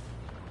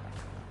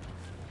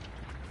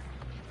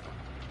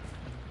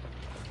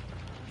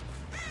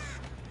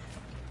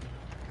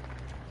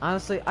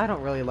 Honestly, I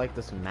don't really like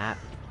this map.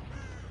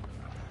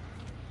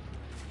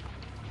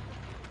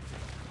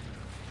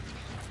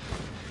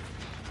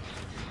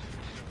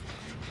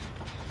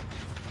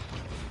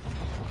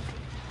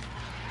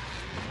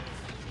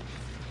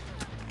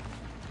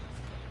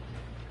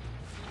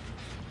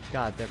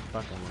 God, they're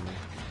fucking with me.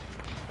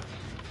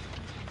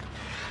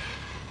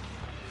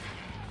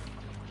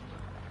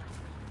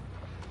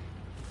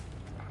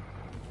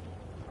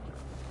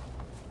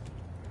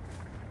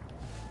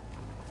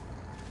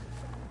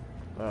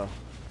 Oh.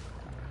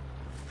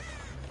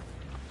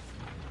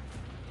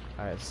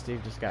 Alright,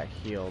 Steve just got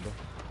healed.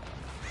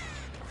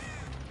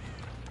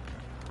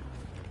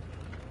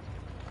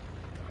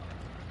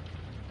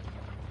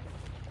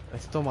 I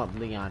still want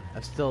Leon.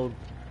 I'm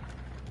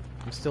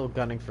still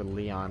gunning for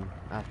Leon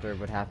after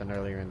what happened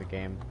earlier in the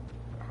game.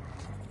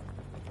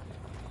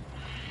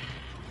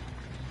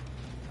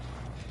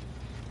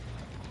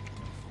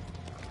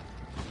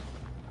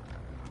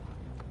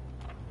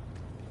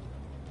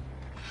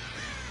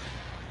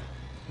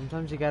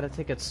 Sometimes you gotta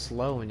take it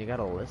slow and you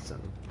gotta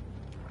listen.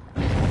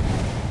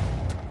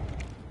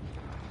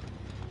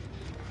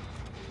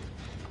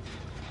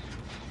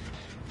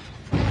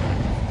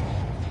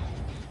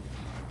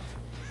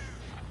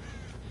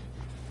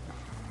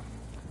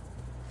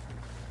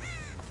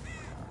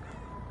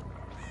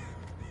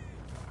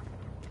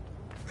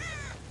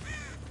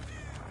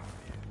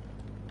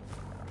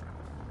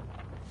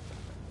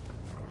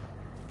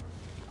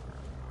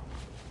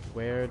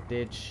 Where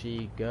did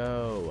she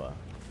go?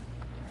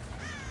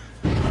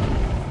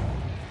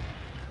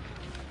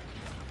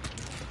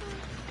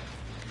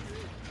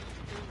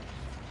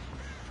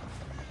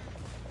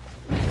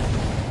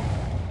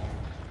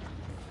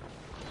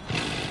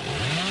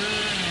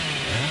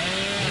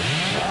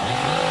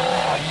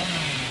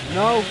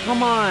 No,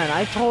 come on!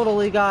 I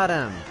totally got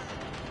him!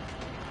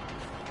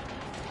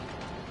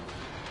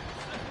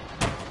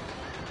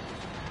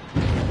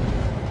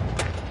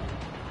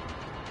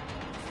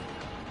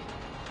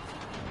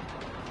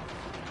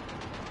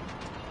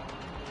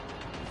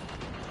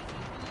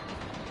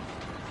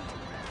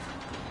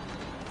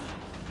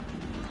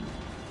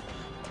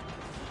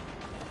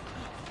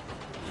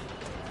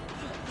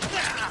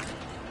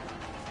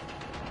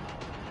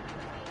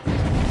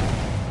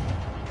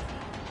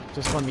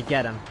 Just let me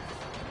get him.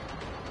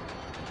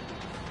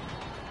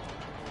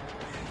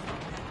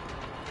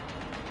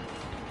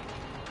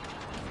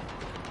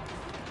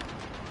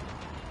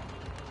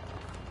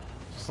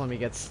 Just let me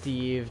get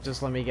Steve.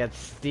 Just let me get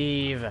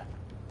Steve.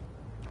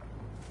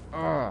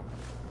 Ugh.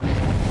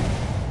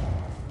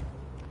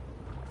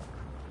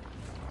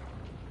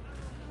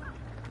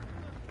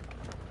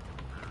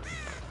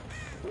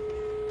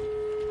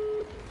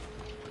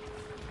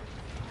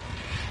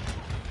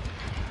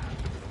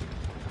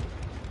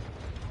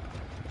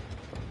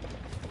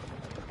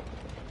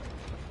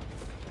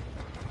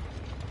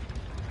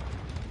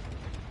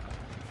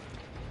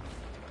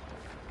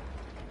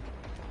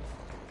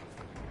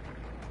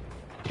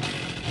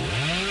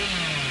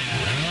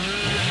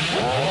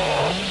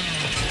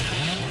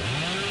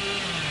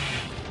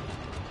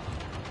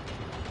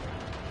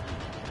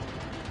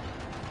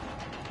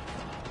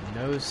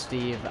 No,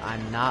 Steve,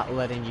 I'm not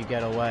letting you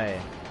get away.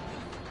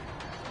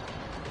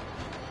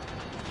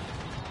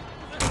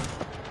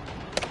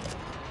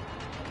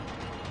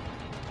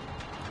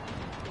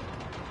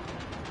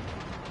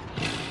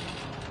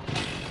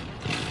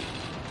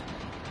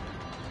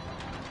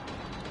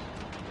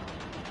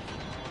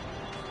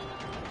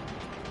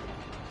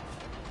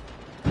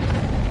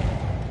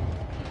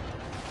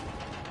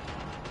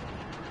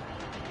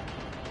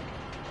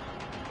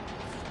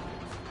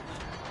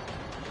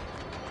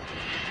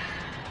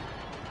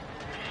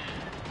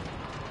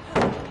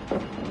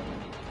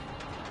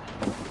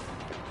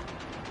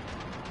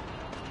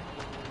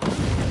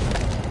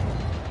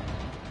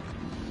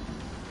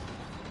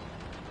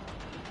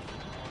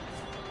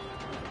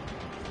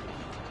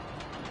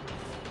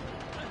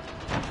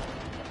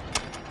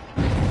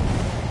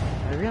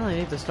 I really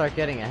need to start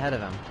getting ahead of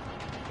him.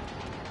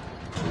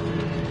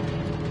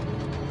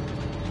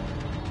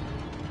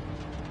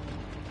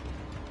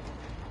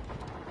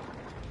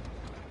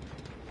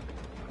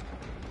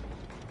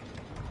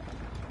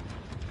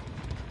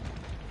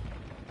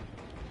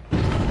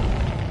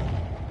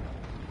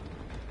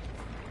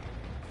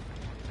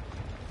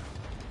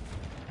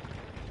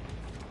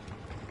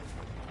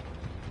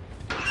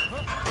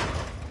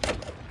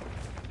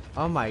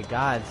 Oh my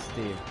God,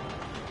 Steve.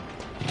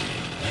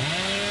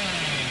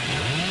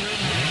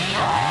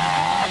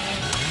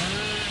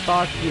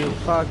 Fuck you,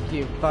 fuck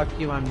you, fuck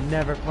you. I'm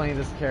never playing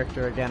this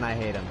character again. I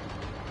hate him.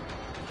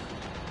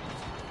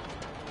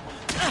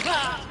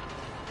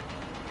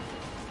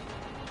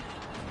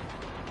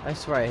 I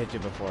swear I hit you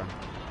before.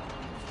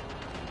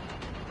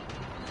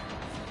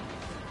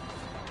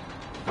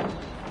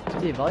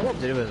 Steve, all you have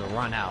to do is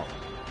run out.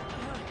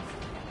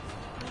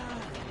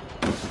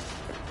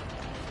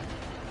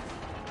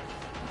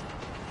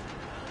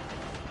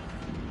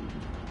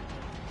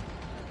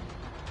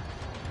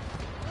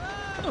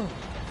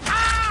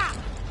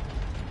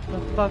 What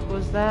the fuck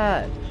was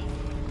that?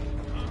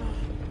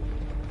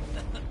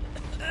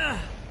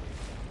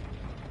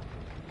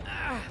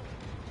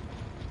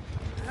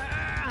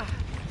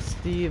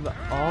 Steve,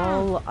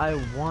 all I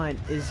want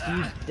is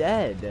you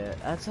dead.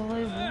 That's all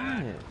I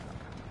want.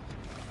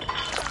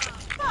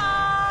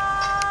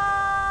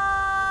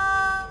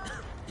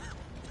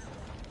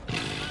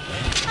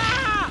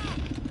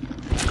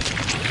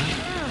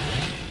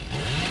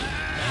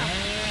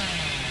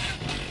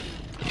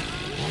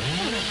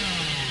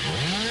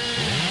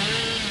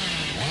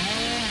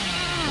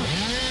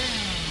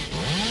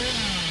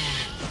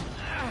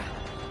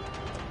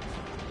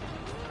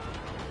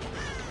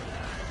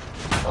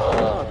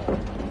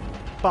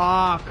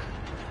 Fuck.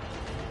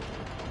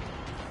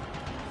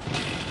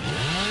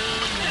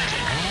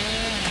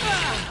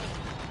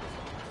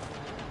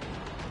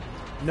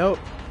 Nope.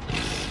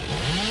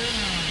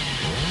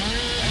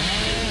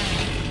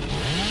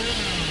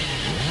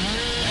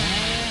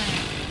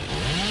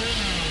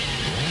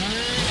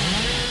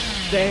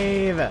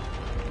 Dave,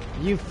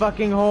 you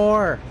fucking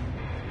whore.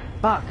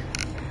 Fuck.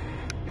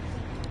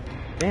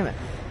 Damn it.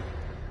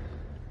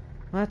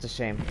 Well, that's a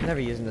shame. Never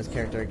using this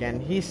character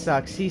again. He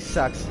sucks. He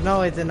sucks.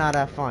 No, I did not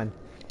have fun.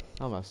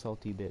 I'm a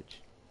salty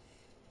bitch.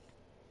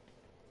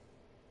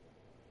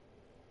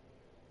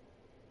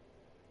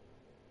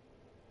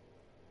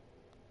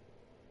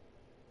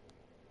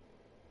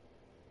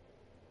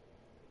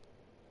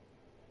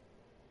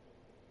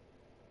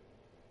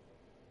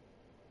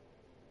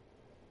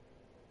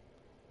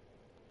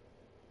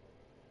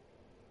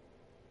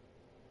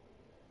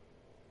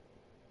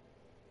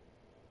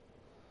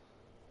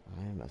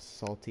 I am a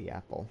salty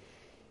apple.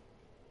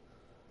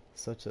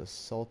 Such a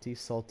salty,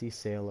 salty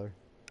sailor.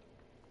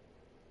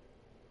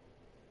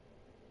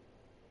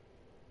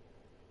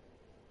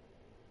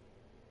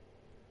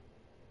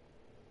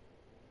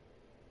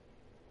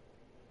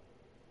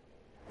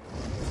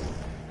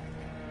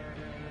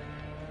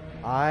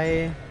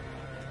 I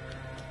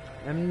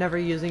am never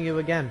using you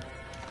again.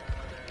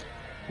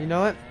 You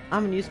know what?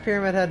 I'm gonna use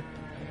Pyramid Head.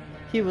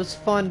 He was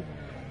fun.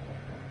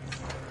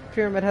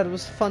 Pyramid Head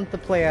was fun to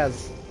play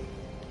as.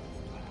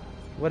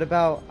 What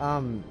about,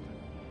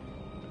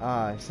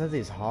 it says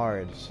he's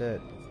hard. Shit.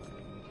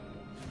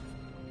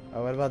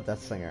 Oh, what about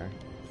Death Singer?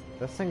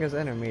 Death Singer's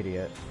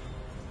intermediate.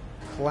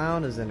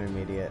 Clown is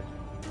intermediate.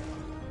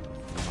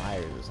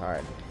 Myers is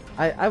hard.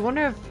 I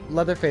wonder if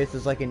Leatherface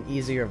is like an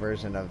easier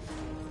version of...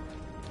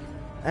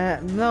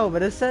 no,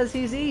 but it says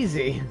he's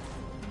easy.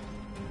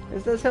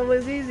 It says he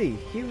was easy.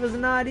 He was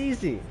not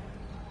easy.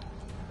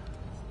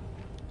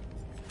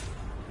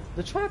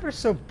 The Trapper's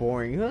so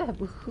boring.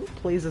 Who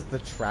plays as the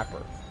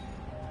Trapper?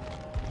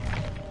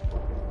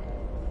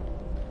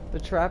 The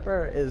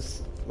Trapper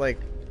is like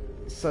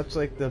such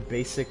like the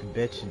basic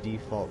bitch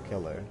default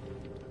killer.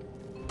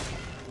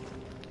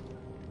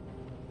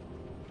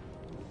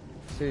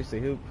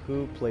 Seriously,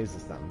 who plays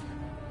as them?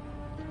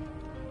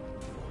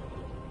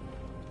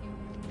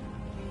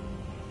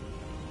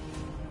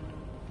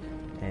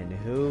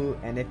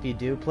 And if you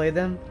do play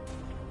them,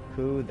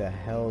 who the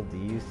hell do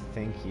you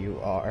think you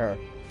are?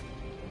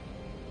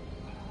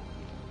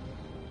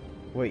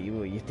 Wait,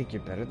 you think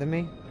you're better than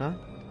me? Huh?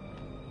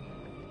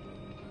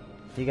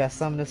 You got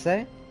something to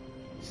say?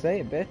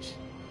 Say it, bitch.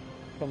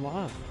 Come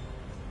on.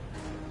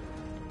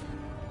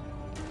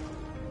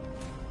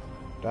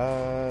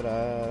 Da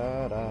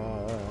da da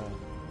da.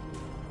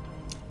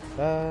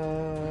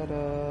 Da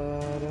da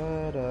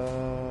da da.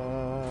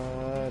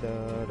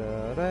 Da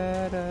da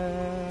da da.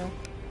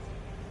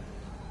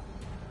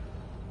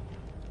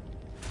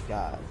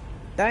 God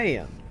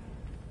damn.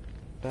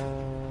 Da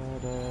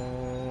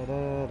da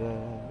da da.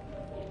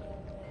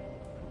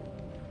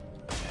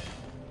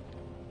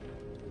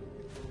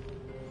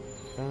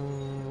 Da, da,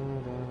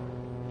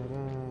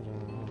 da, da.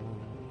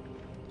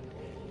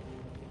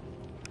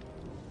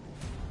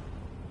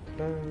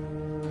 Da,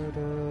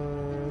 da,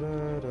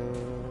 da.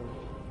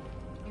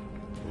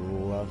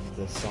 Love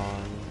this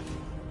song.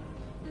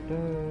 Da,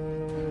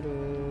 da,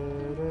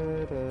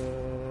 da, da.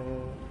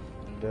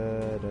 Da,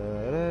 da,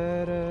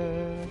 da, da.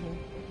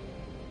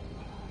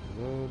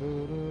 Da, da,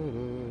 da, da.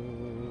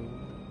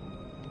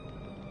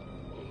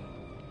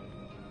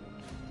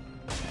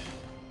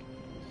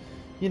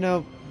 You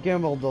know,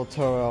 Guillermo del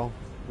Toro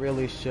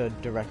really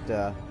should direct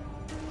a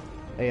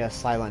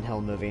Silent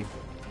Hill movie.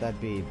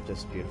 That'd be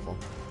just beautiful.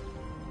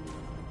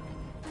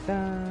 Da,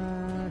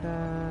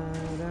 da,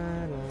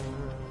 da, da.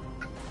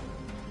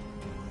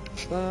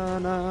 Da,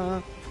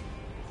 da.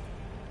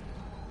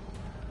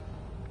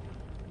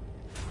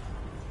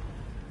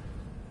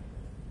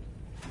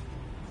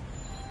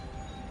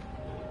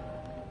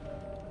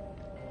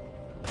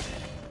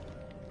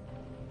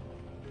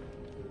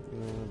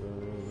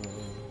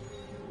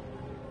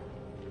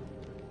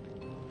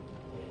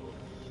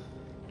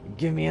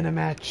 Give me in a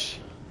match.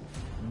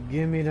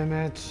 Give me the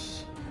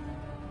match.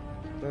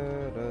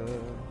 I'm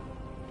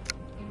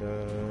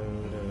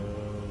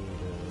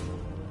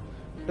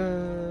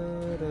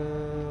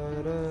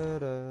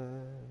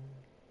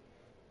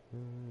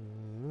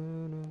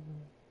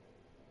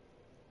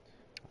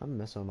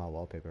messing with my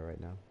wallpaper right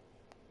now.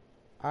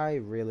 I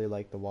really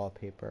like the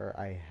wallpaper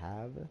I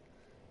have.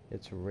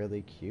 It's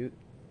really cute.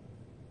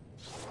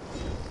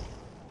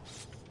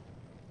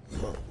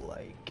 But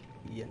like,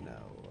 you know.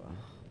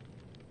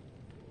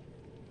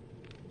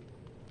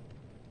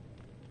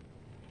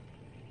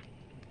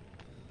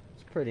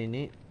 It's pretty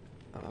neat.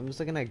 I'm just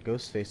looking at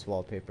Ghostface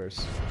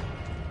wallpapers.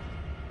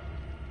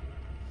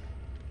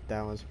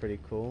 That one's pretty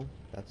cool.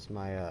 That's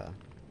my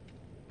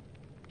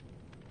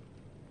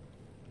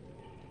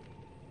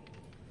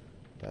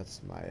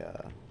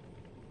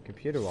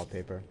computer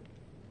wallpaper.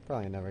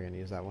 Probably never gonna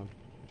use that one.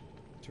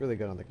 It's really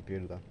good on the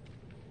computer though.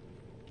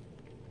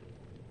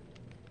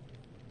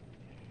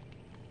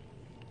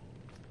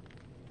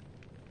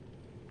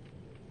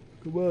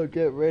 Come on,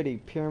 get ready.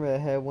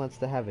 Pyramid Head wants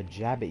to have a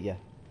jab at ya.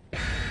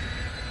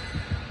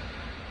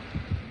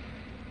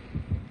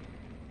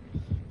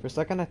 For a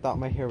second I thought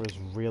my hair was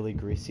really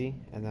greasy,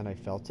 and then I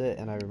felt it,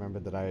 and I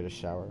remembered that I had a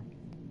shower.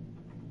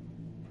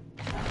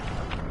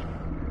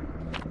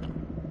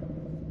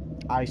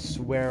 I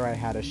swear I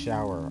had a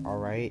shower,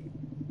 alright?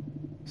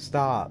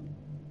 Stop.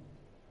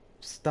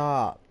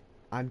 Stop.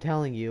 I'm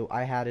telling you,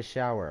 I had a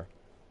shower.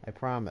 I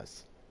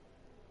promise.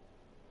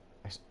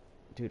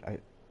 Dude,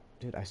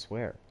 I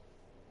swear.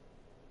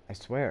 I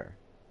swear.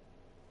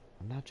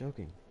 I'm not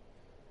joking.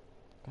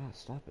 God,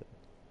 stop it.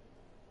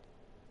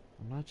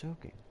 I'm not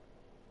joking.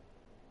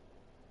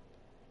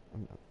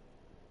 I'm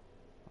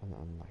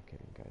not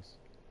kidding, guys.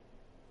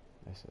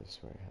 I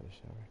swear I had a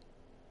shower.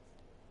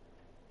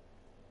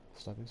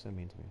 Stop being so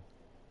mean to me.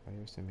 Why are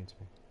you so mean to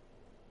me?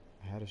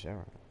 I had a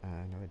shower. I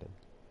know I did.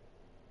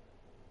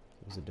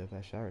 It was a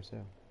dope-ass shower,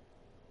 too.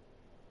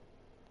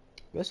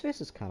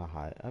 Ghostface is kind of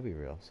hot, I'll be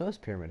real. So is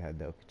Pyramid Head,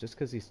 though, just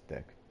because he's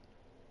thick.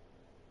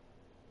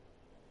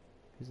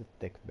 He's a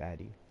thick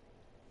baddie.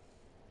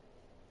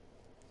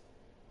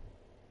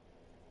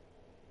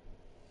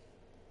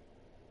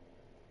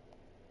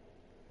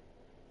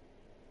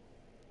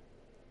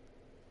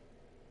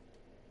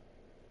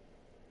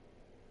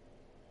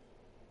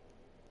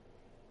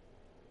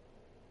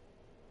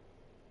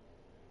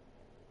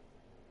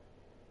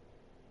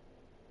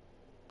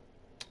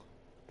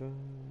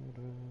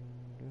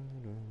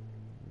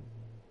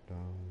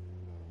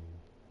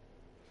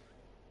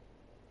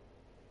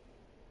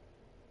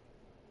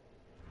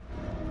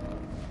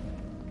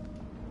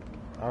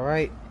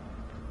 Alright.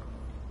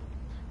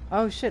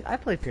 Oh shit, I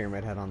played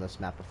Pyramid Head on this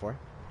map before.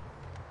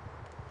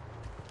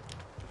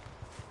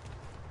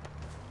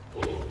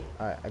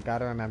 Alright, I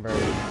gotta remember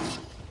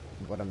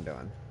what I'm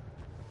doing.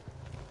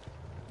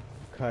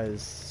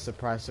 Because,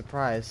 surprise,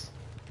 surprise,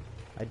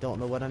 I don't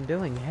know what I'm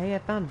doing. Hey, I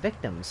found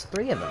victims.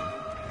 3 of them.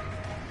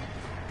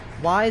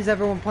 Why is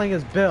everyone playing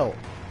as Bill?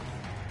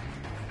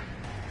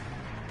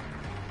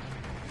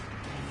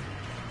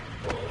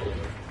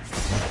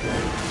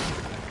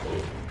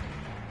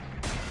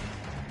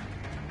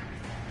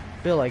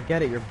 Bill, I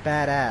get it, you're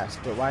badass,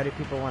 but why do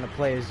people want to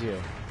play as you?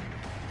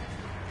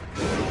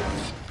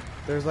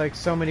 There's like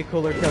so many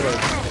cooler killers.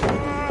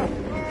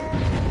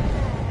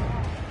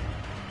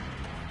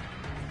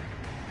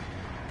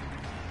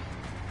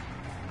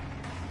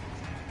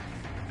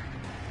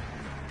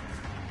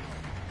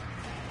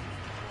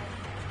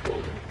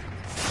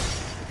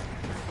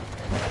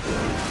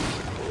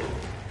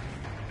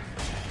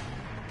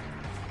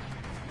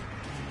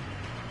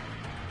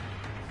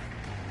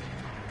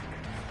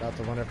 About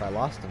to wonder if I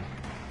lost him.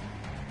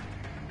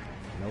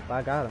 Nope,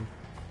 I got him.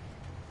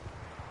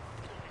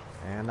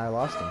 And I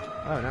lost him.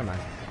 Oh, never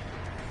mind.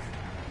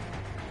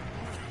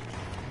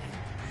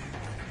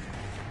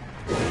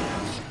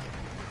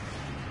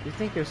 You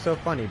think you're so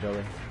funny,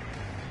 Billy.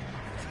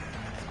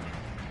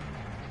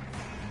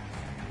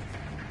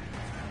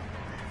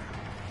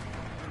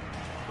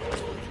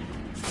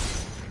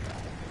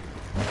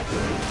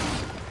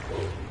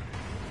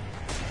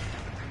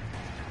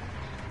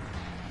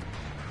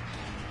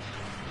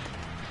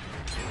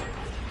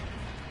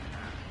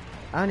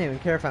 I don't even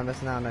care if I'm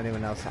missing out on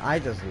anyone else. I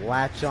just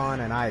latch on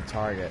and I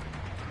target.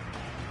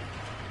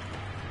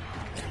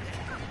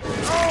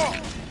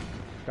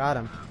 Got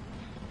him.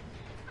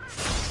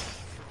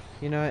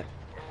 You know what?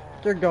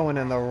 You're going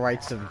in the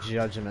rights of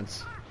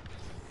judgments.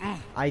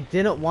 I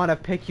didn't want to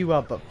pick you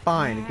up, but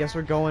fine. I guess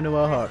we're going to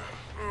a hook.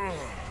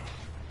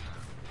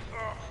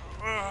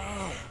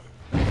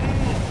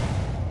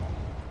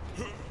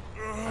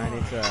 I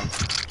need to...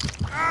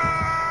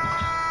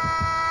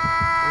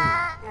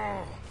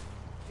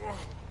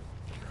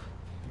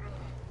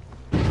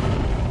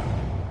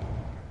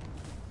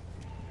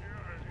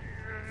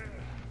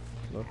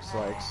 Looks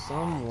like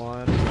someone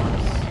wants...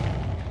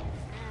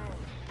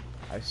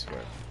 I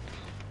swear.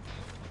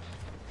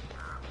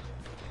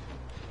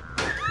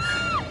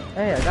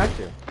 Hey, I got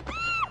you.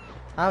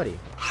 Howdy.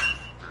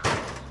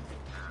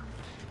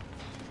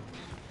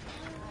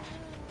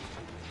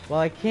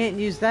 Well, I can't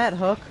use that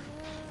hook.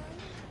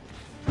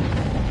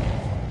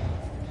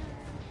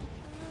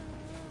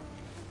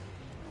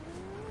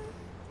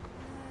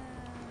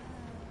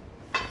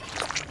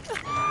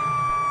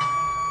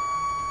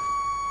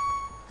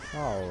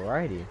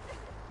 Alrighty.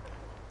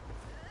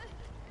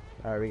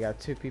 Alright, we got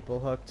 2 people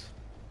hooked.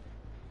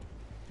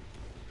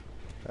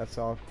 That's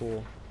all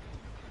cool.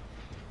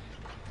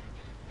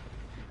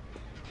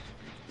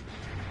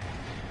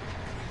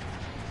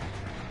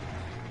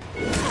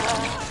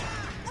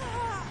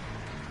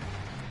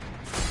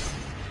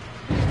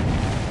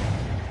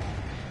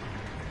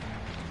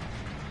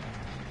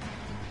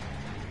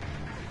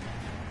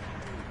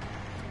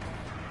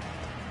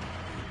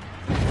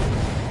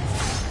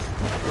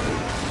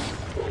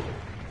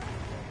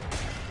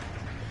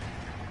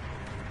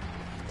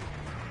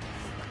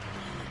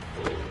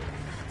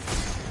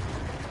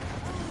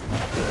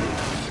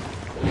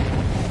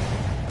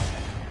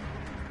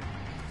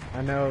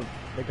 I know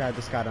the guy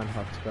just got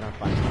unhooked, but I'm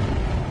fine.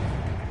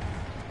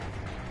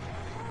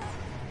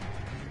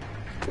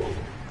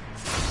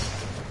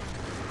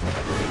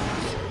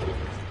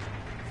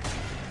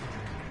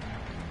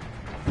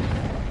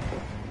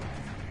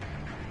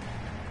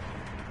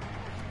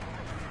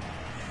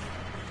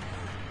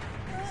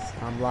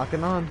 I'm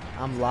locking on.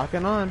 I'm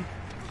locking on.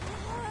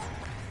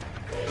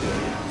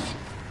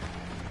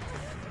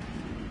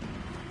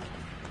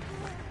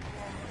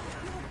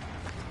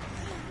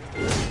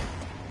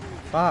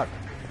 Fuck.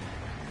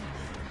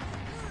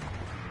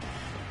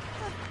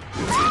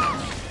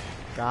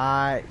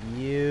 Got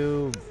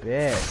you,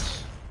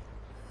 bitch.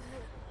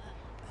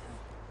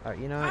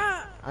 You know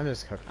what? I'm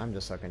just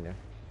hooking you.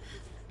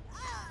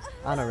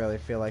 I don't really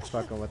feel like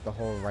fucking with the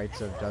whole rights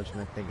of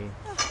judgment thingy.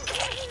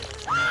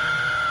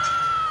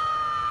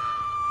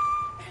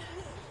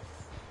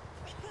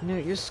 You know,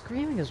 your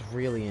screaming is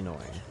really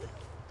annoying.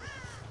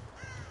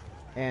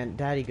 And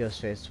Daddy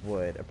Ghostface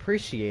would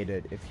appreciate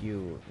it if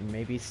you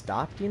maybe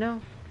stopped, you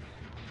know?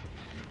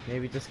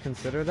 Maybe just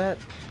consider that.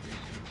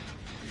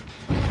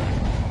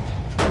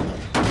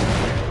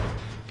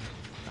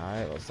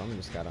 Alright, well, someone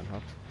just got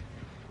unhooked.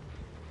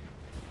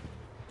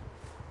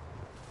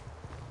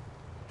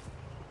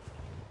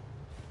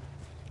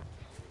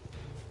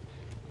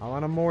 I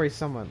want to mori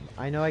someone.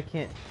 I know I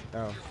can't.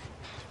 Oh.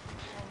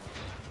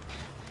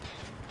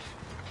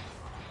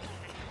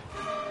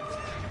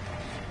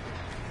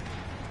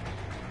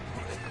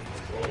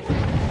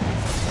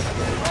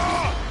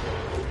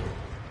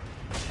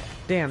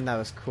 Damn, that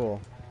was cool.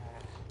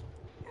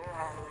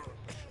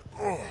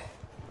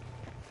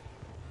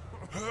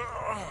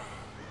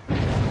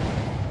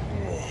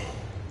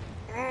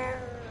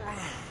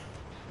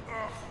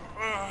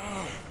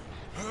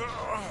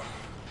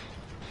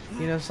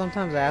 You know,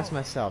 sometimes I ask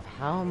myself,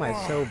 how am I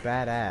so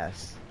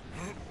badass?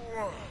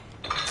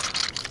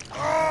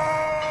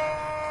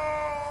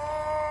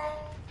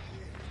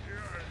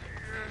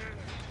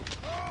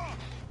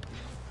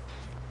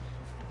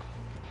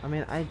 I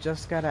mean, I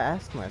just gotta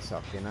ask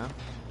myself, you know?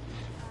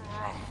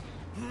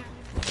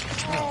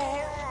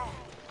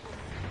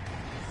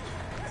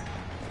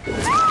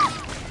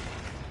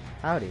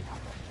 Howdy.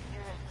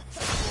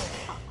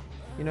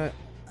 You know,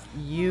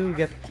 you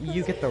get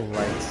the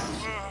rights.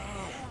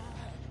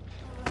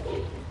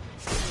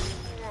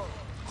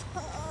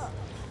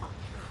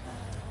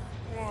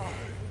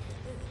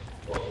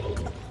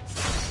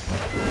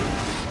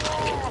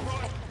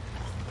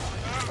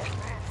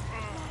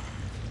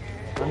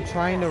 I'm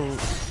trying to.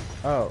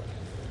 Oh.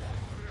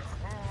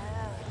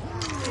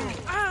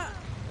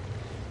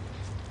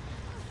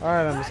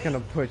 Alright, I'm just gonna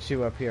put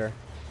you up here.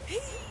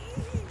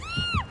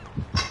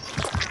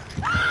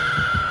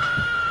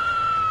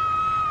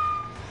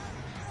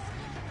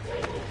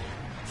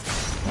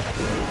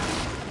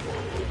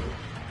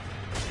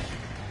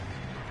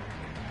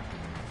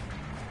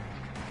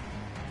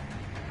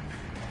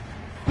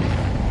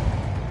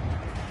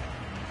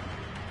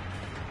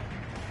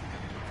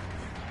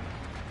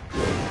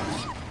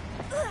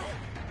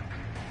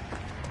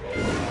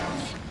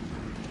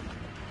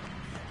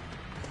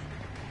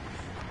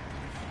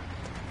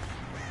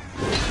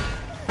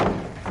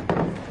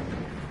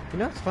 You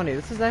know what's funny?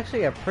 This is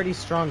actually a pretty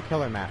strong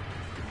killer map.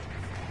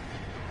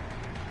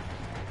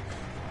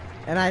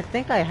 And I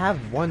think I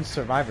have one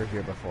survivor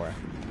here before.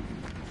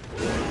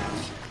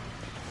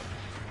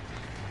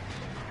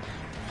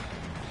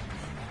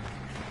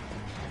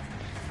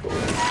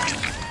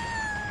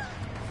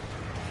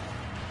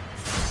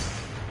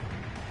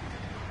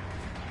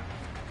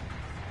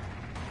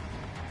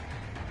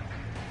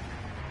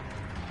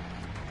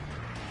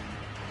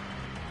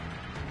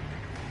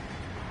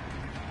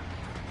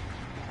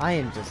 I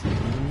am just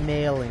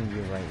nailing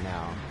you right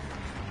now.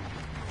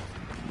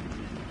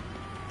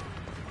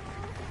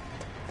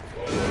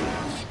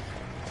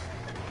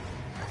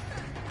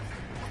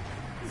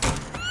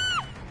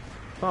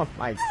 Oh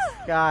my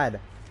god.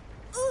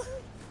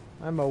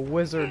 I'm a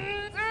wizard.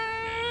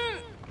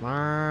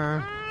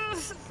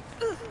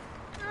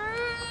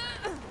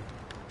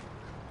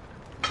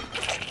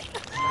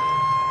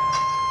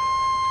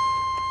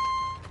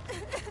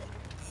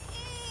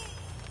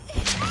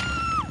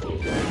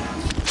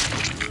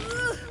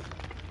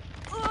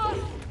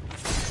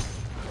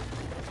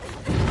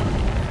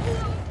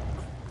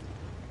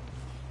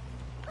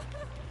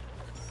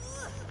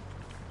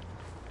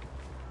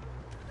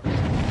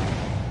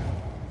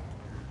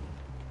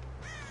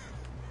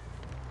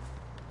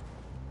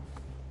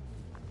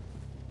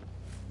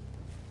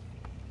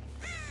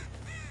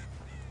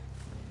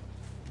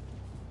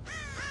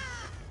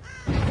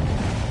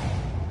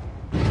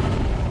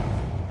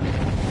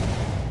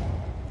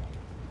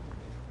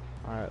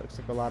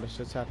 looks like a lot of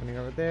shit's happening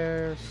over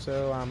there,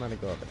 so I'm gonna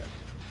go over there.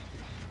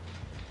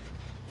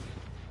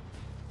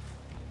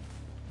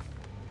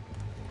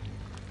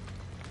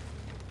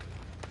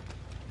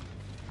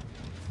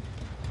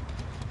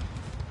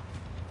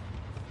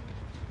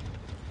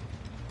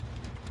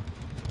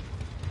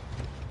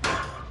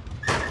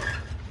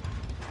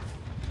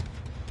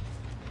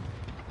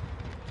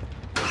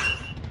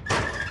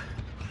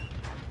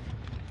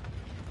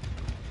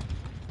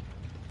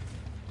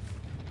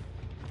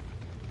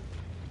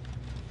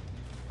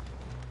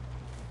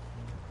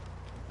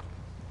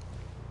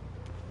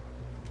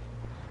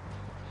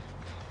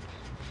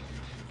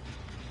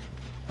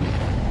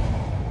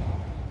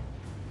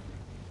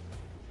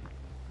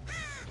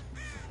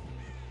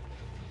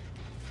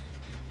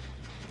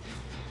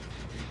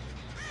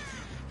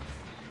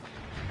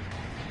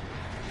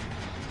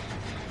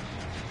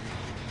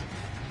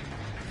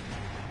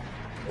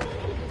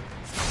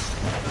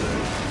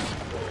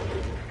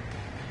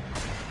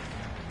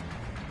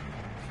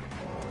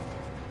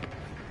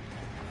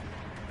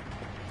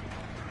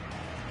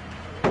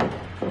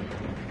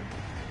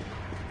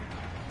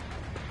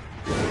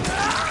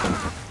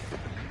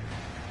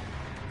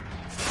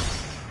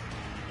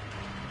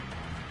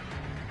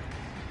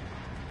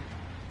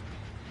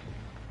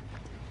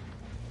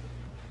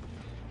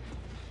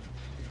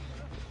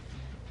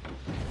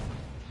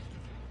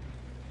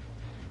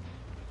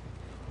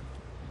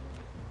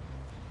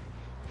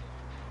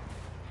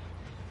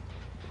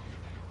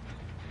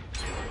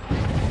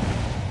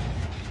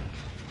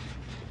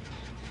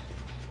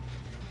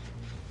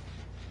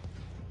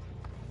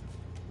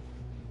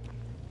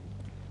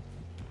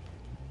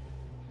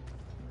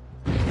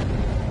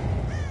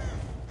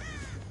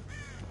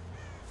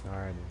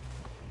 Alright.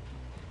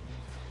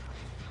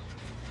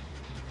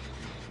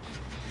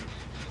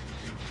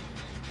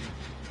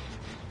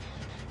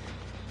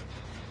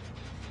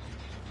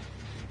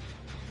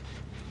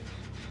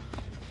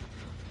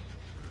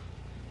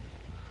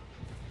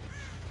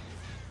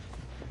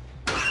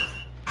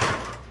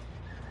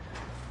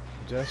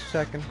 Just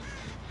checking.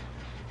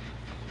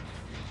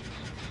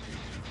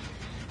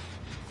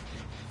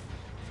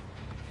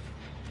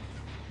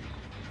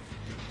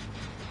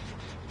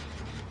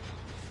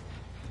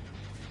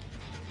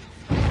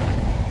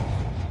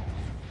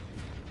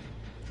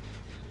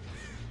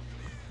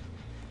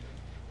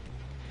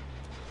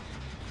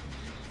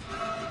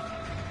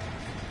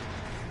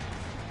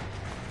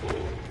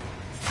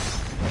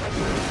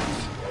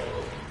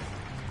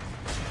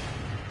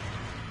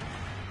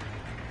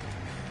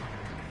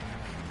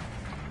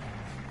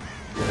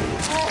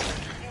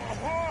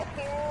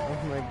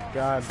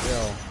 God,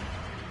 Bill.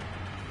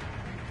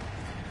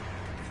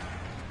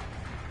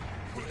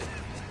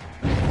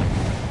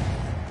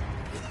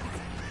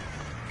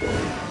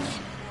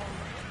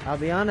 I'll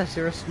be honest,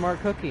 you're a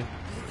smart cookie.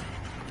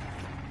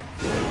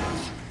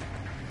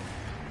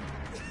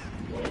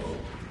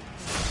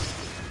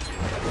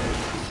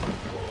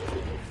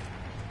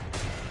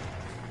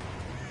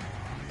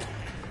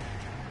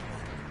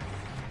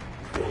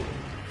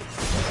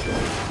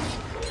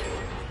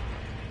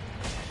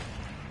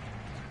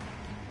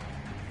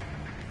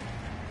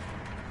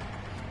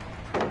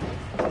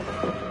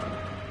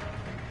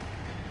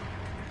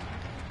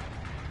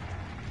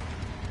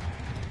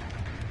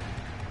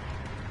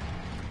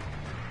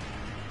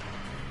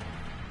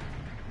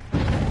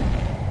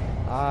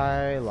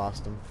 I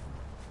lost him.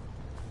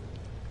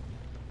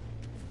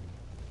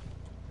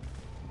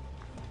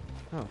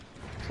 Oh,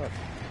 what's up?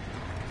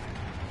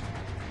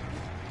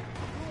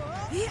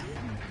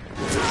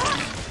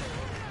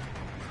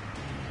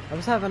 I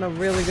was having a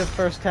really good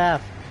first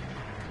half.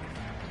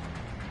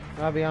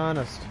 I'll be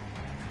honest.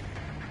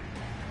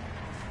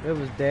 It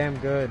was damn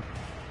good.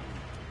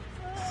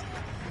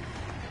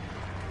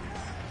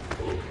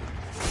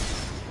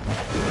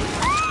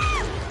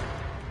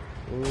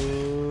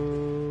 Ooh.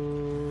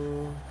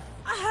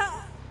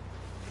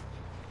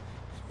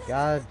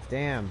 God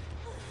damn.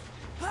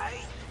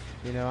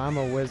 You know, I'm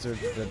a wizard,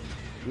 but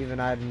even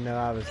I didn't know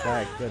I was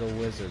that good a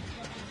wizard.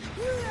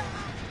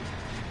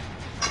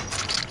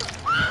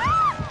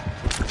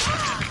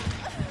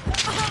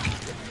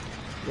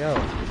 Yo.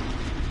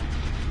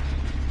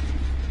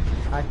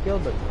 I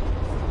killed her.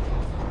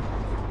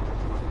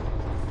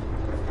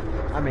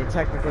 I mean,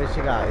 technically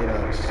she got, you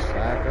know,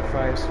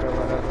 sacrificed or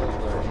whatever,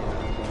 but,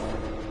 you know.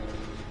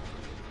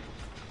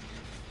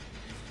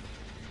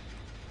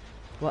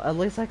 Well, at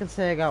least I can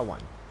say I got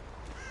one.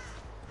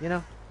 You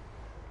know?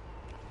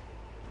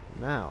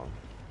 Now.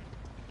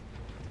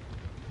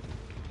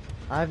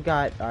 I've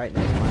got, alright,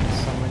 never mind,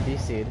 someone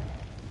DC'd.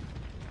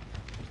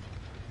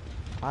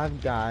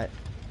 I've got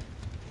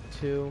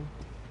two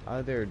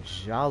other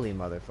jolly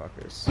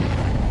motherfuckers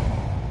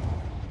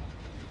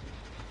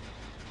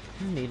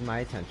who need my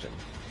attention.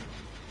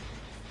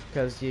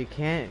 Because you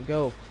can't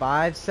go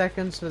 5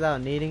 seconds without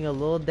needing a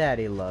little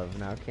daddy love,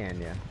 now can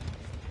ya?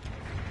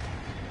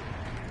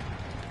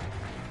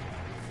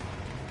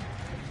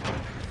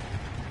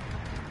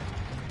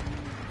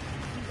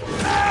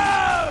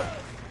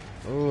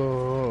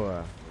 Ooh.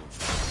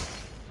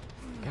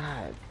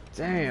 God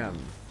damn.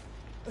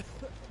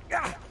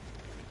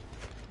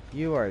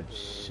 You are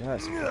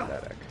just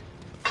pathetic.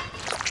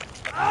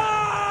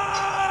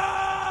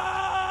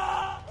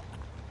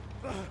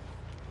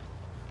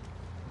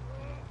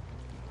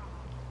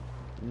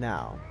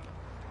 Now,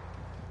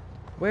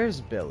 where's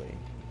Billy?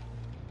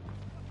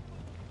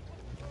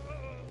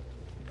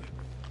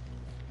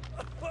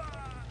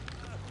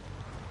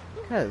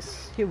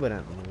 Because he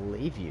wouldn't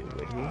leave you,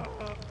 would he?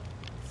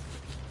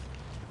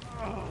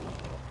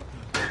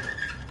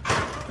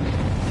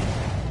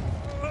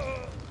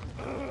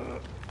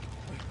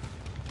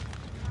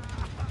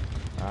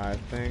 I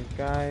think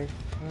I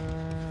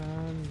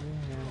found him.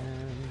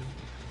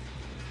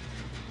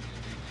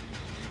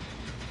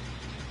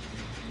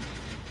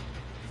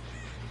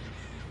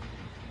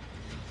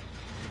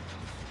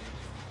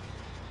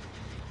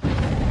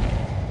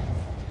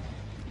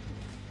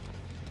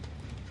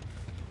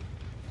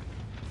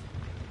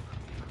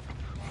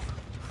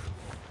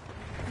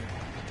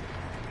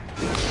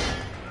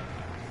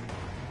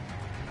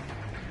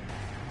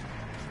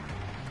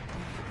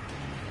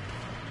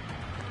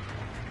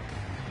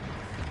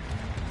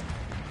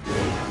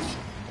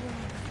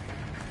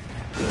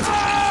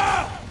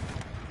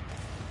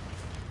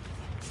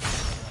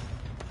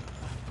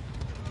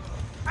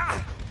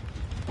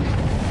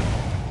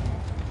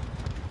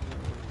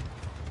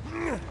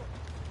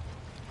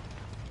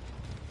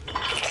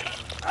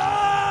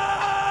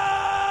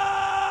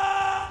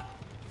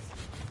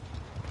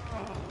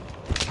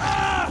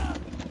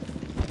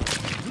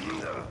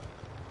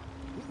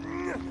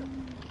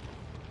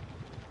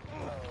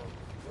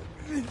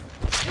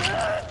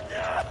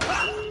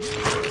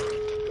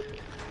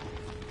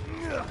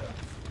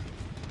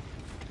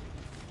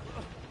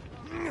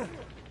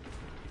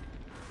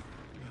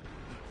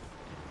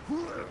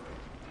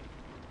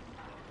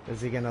 Is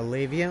he gonna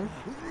leave you?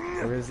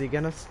 Or is he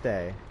gonna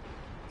stay?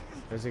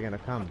 Or is he gonna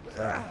come?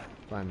 Sorry,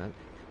 I meant.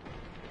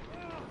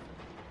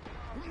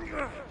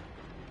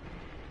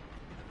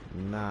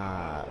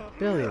 Nah,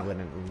 Billy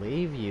wouldn't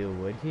leave you,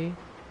 would he?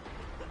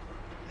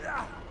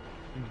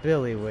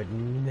 Billy would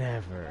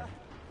never.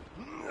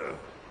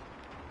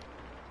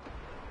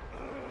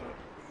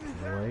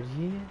 Would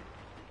he?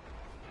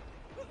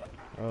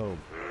 Oh,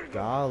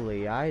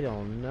 golly, I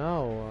don't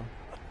know.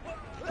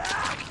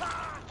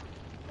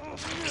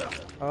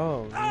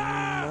 Oh,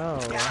 no.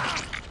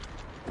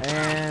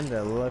 And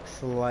it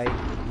looks like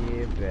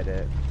he bit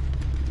it.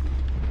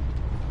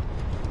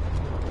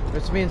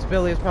 Which means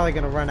Billy is probably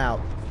gonna run out,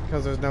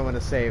 because there's no one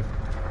to save.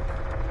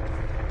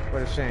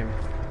 What a shame.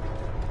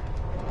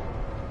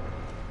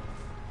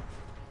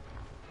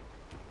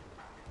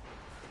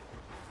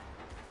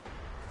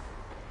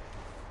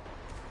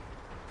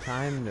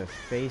 Time to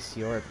face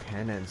your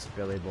penance,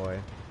 Billy boy.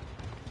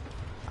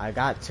 I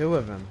got two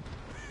of them.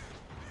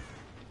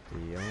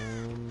 The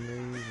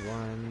only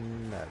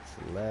one that's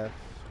left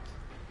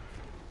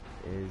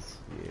is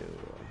you.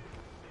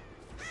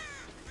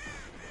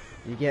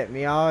 You get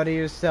me all to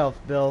yourself,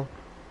 Bill.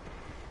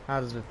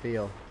 How does it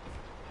feel?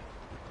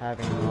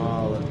 Having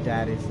all of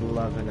Daddy's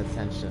love and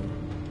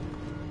attention.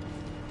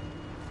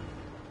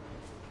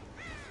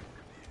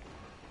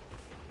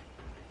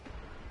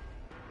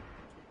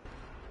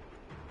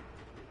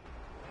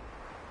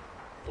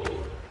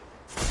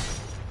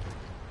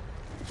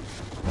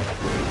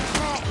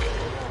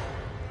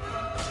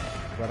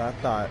 What I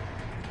thought.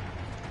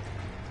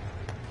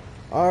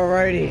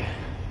 Alrighty.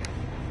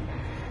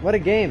 What a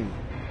game.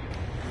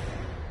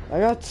 I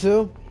got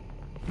two.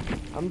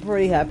 I'm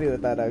pretty happy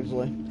with that,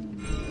 actually.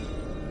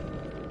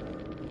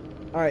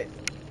 Alright.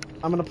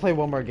 I'm gonna play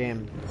one more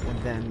game,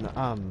 and then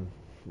I'm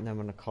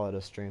gonna call it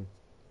a stream.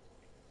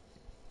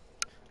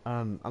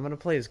 I'm gonna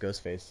play as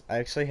Ghostface. I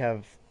actually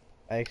had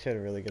a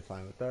really good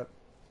time with that.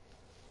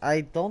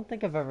 I don't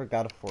think I've ever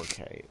got a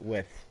 4K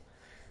with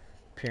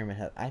Pyramid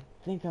Head. I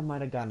think I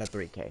might have gotten a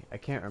 3K. I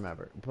can't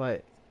remember,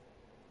 but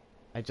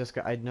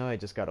I know I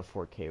just got a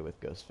 4K with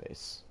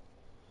Ghostface.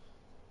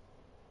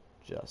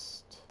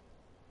 Just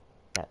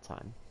that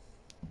time.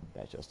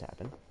 That just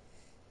happened.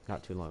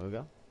 Not too long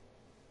ago.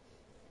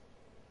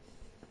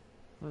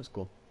 That was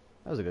cool.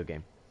 That was a good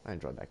game. I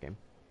enjoyed that game.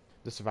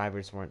 The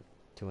survivors weren't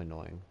too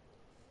annoying.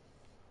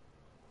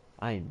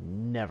 I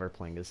am never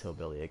playing as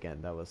Hillbilly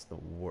again. That was the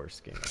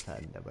worst game I've had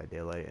in Dead by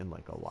Daylight in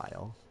like a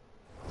while.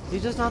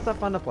 He's just not that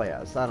fun to play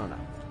as. I don't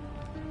know.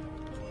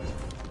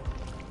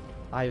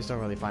 I just don't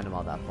really find him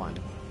all that fun.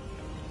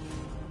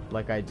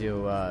 Like I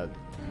do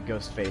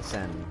Ghostface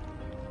and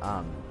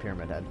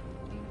Pyramid Head.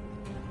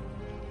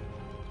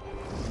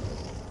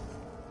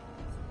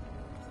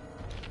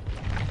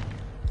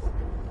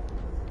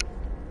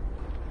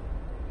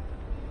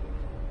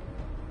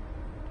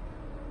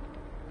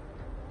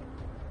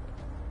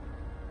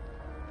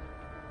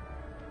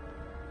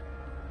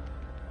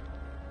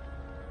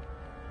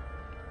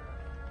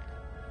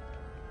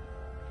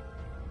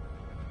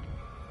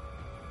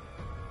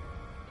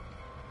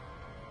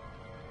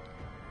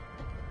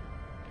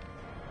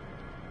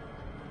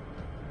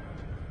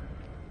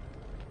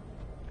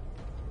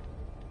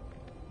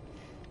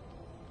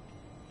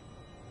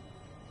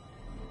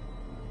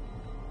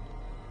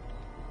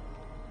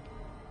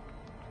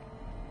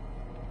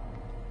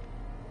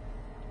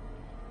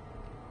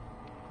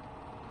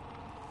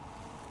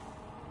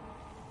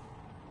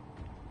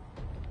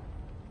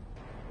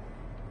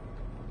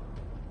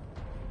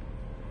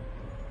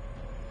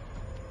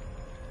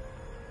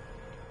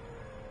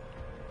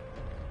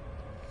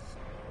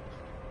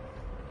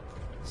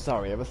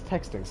 Sorry, I was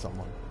texting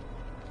someone.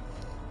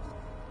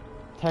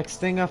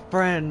 Texting a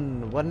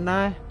friend, wasn't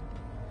I?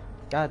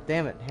 God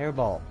damn it,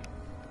 hairball.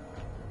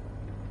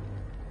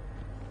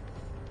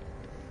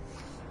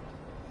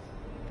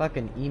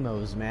 Fucking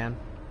emos, man.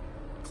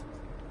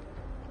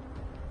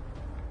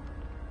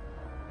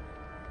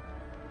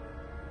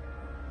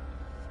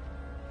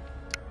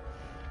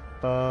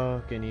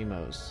 Fucking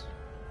emos.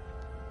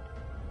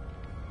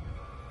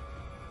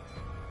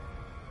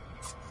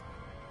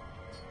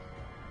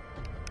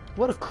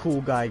 What a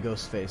cool guy,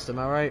 Ghostface, am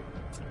I right?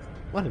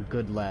 What a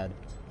good lad.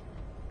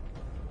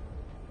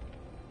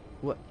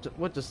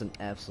 What just an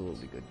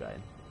absolutely good guy.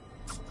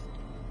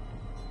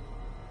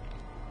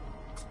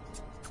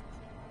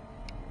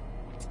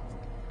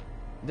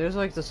 There's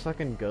like this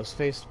fucking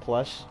Ghostface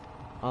plush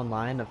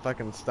online, a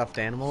fucking stuffed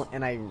animal,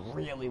 and I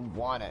really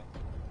want it.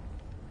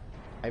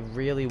 I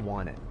really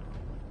want it.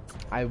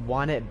 I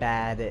want it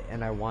bad,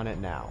 and I want it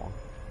now.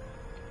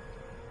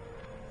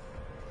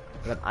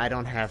 But I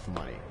don't have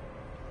money.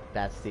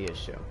 That's the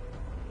issue.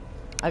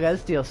 I got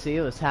this DLC,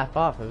 it was half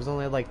off. It was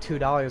only like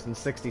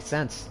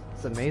 $2.60.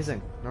 It's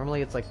amazing.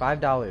 Normally it's like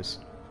 $5.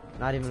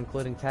 Not even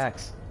including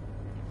tax.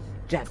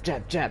 Jab,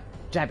 jab, jab,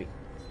 jabby.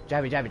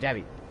 Jabby, jabby,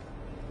 jabby.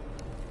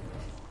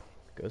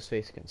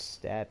 Ghostface can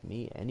stab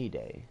me any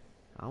day.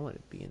 I want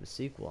to be in the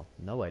sequel.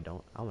 No, I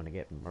don't. I want to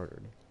get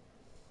murdered.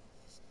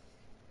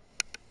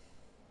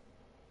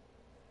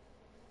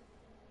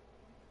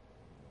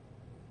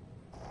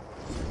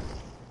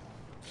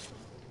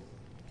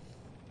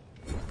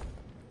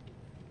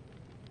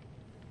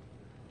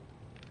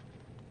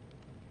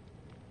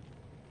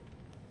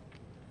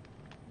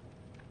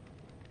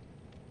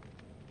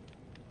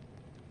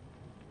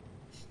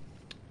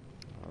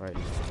 Alright.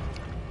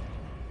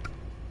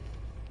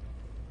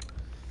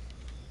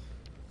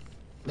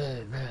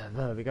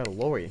 We got a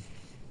lorry.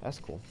 That's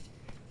cool.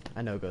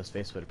 I know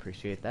Ghostface would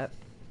appreciate that.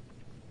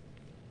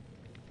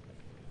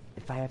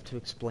 If I have to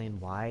explain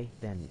why,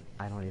 then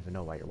I don't even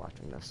know why you're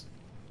watching this.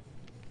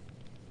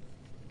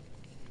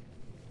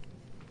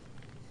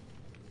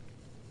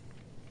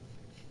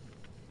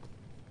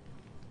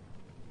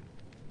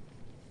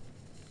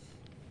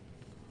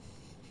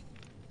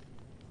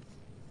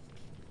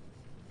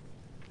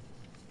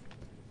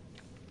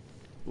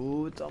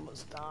 Ooh, it's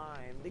almost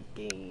time. The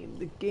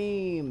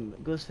game.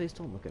 Ghostface,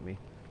 don't look at me.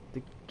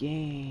 The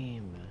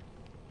game.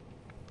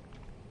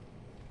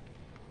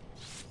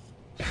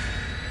 See,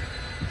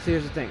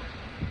 here's the thing.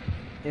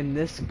 In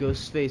this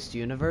Ghostface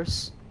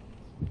universe,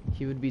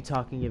 he would be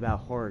talking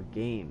about horror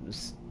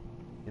games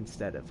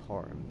instead of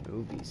horror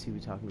movies. He would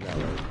be talking about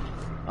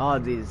like, all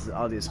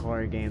these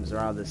horror games are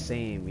all the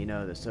same. You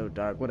know, they're so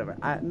dark. Whatever.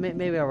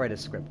 Maybe I'll write a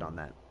script on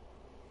that.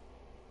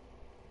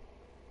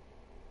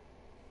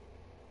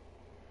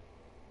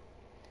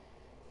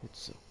 It's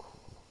so cool.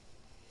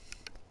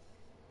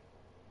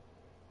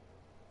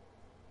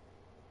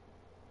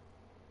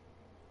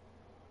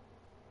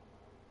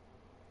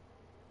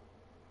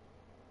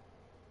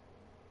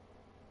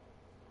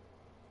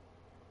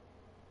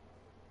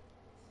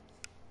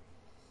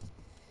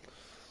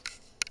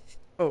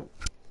 Oh.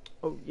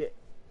 Oh yeah.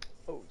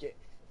 Oh yeah.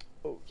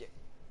 Oh yeah.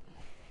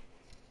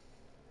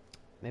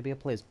 Maybe I'll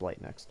play as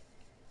Blight next.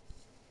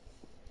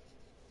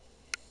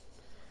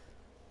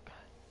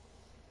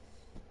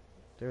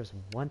 There's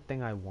one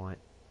thing I want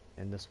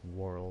in this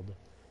world,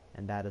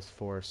 and that is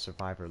for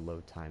Survivor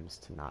load times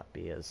to not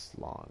be as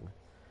long.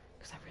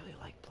 Because I really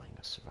like playing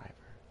a Survivor.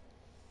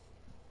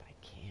 But I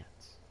can't.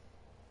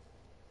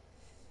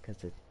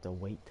 Because the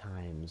wait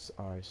times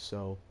are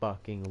so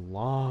fucking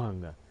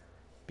long.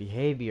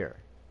 Behavior.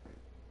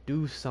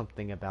 Do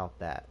something about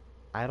that.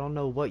 I don't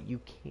know what you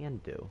can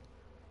do.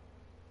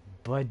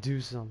 But do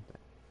something.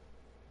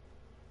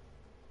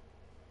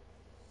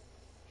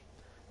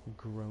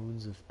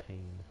 Groans of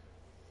pain.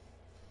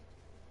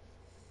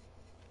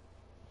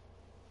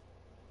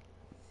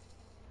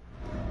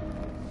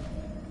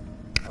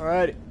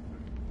 Alrighty.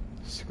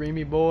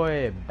 Screamy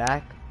boy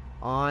back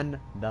on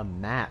the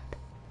map.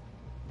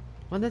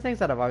 One of the things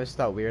that I've always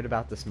thought weird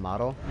about this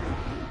model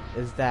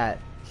is that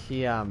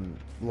he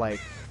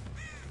like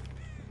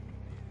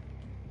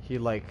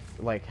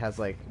has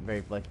like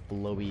very like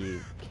blowy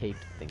cape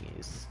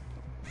thingies.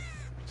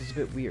 Which is a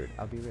bit weird,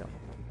 I'll be real.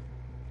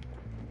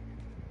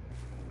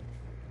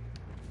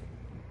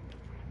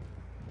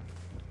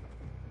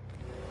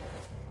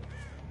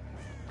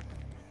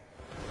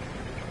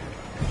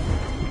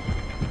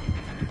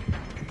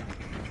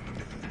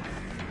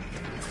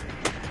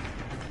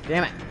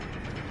 Damn it.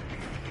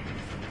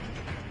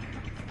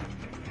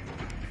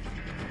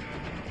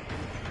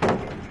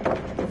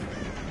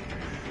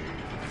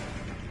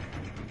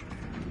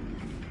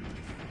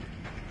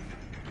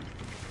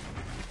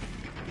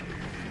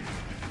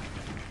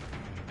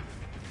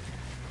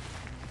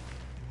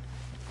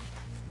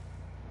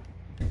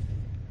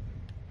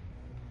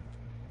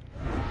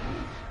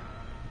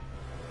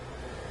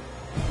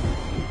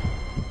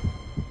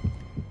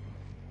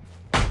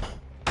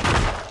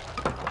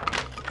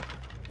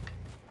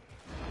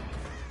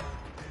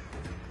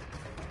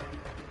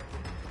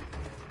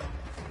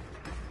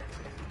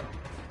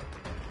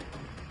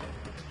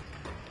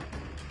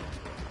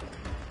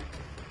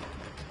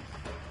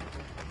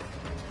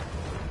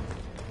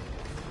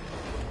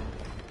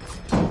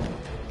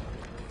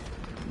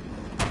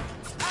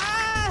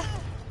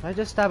 I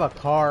just stab a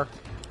car?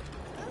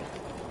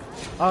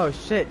 Oh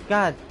shit,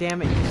 god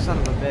damn it, you son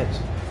of a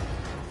bitch.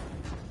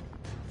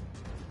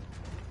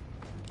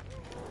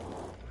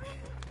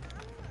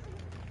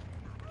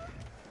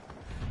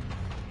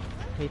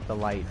 Hate the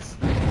lights.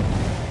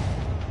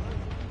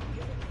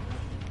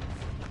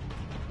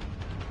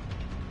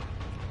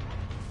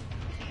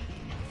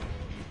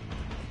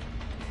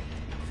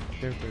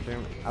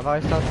 I've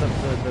always thought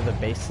that the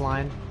bass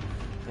line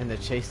and the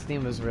chase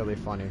theme was really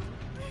funny.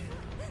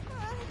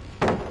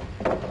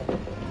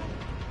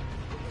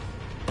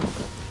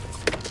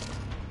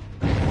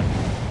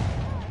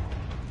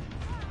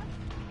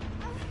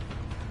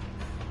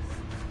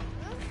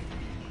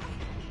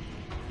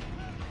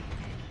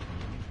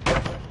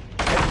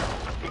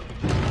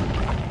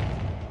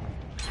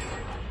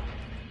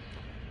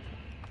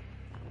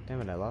 Damn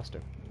it, I lost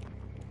her.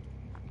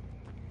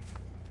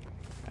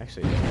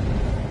 Actually,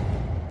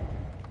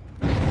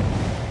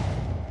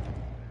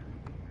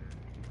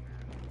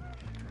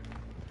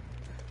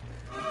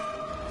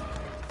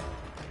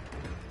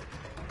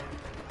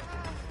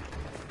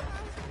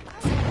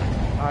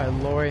 alright,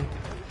 Lori.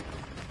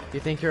 You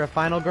think you're a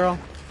final girl?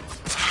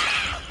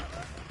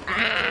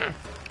 Ah!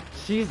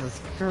 Jesus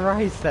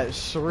Christ, that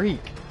shriek.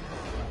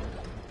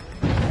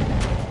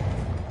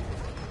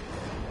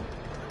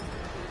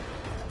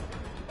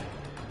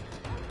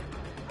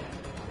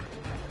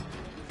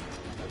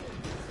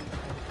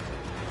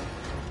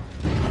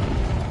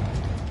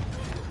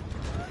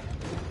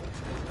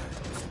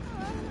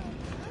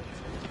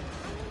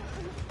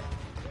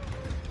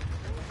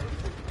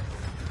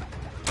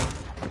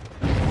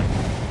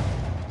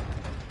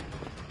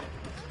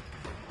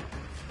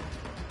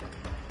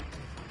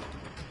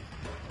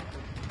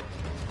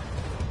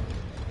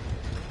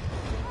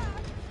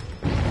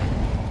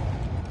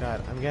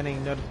 God, I'm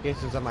getting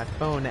notifications on my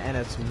phone and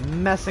it's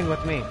messing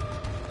with me.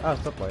 Oh,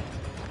 still play.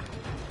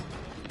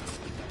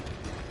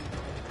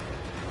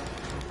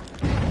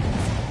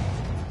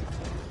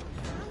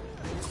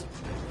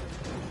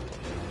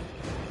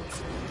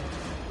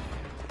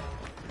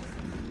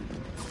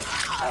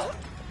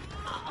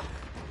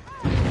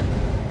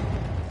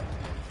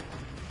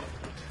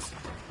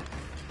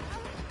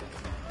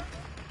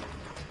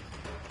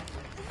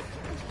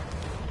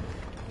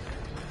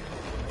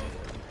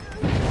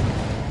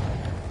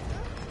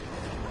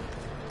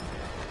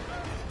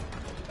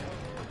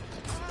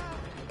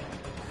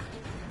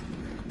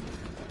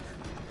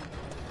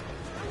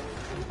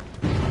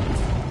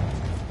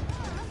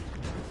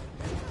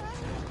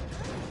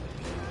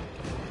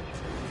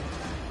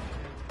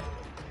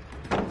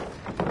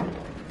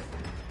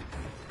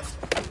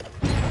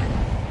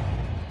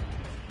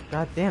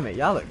 God damn it,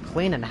 y'all are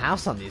cleaning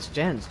house on these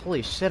gens.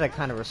 Holy shit, I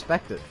kind of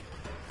respect it.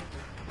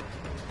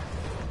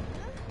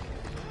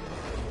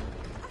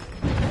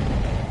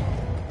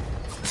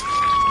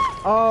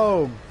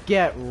 Oh,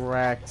 get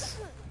wrecked.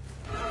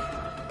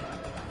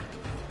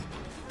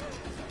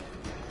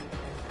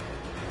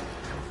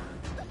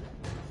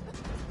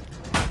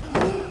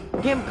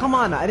 Game, come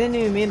on, I didn't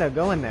even mean to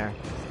go in there.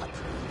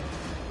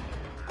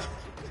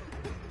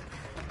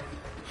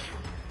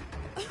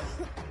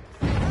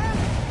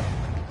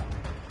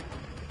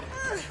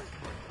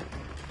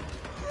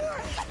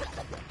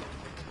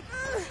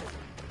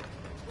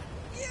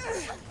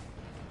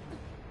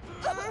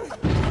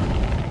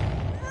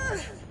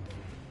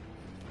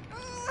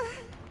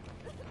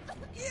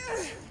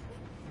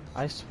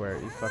 I swear,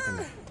 you fucking...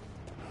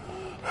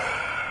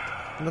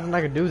 Nothing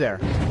I can do there.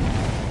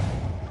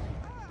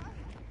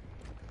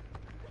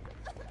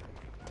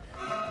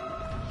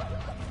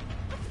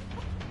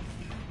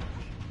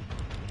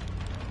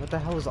 What the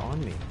hell is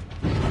on me?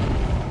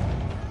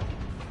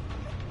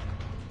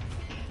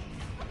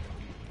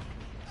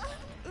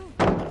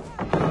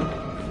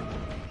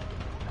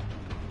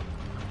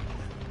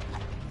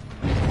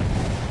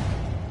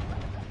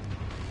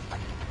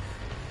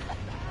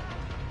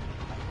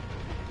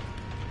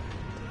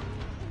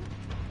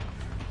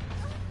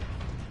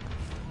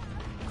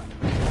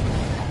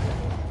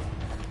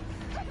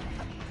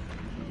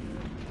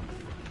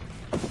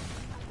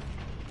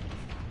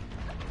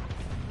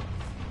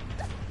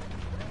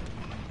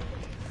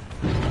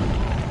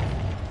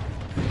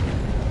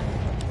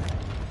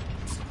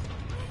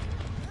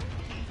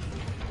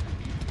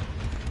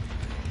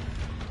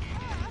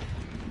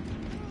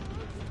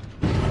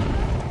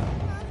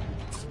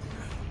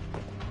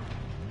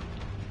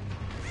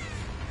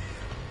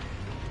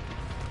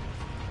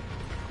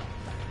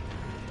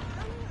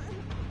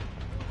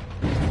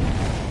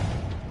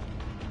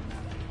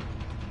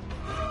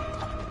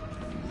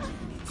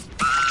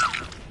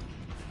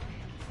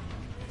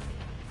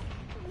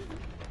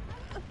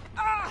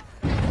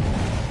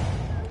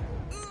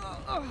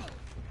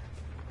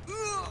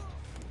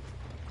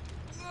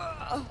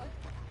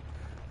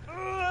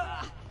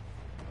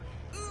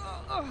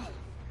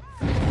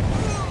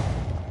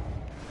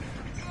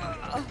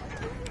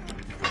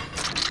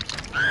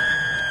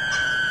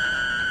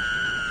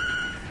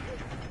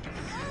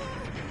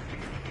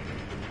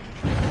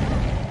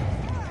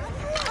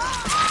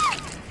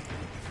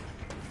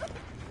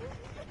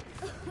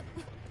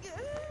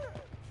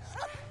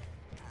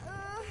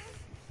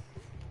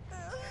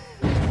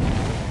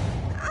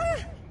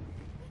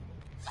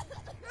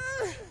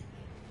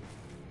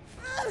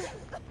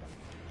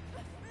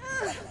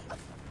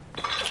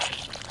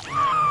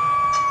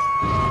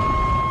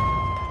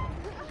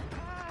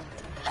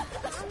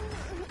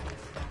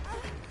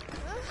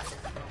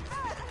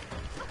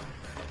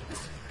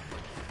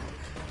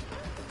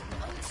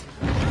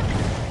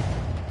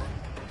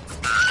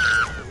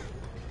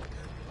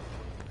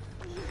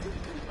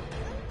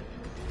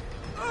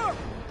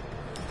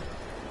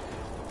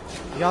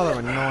 Y'all are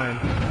annoying.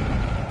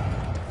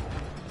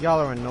 Y'all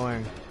are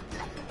annoying.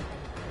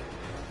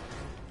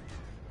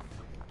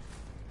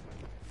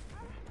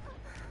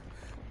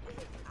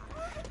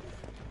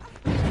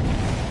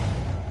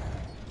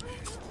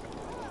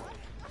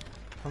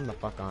 Come the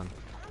fuck on.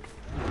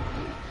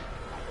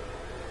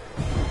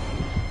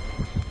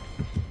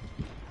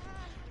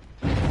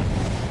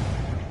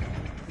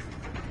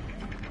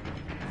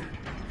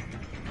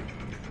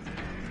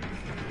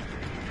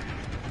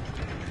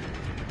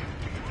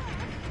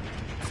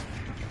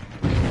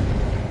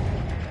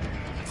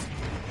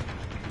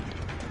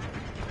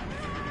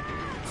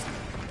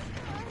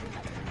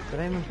 Did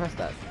I even press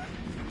that?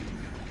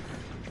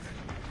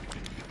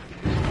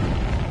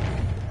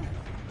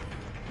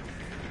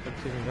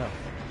 Let's even go.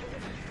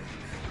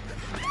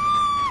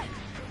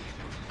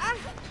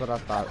 That's what I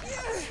thought.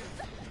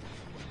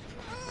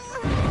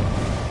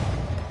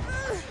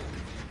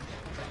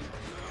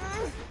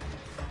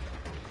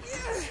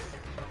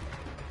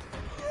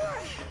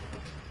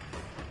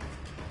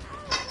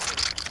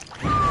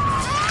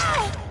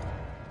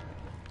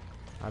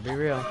 I'll be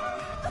real.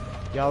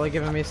 Y'all are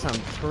giving me some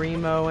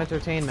primo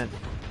entertainment.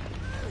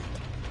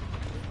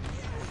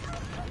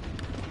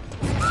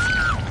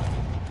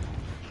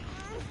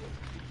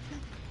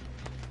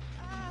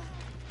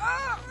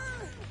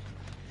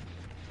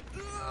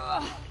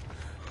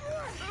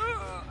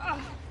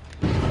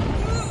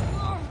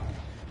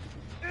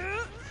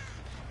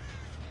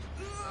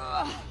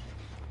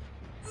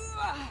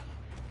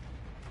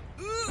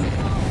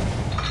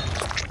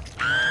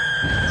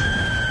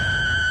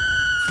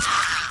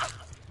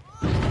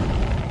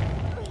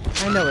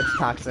 I know it's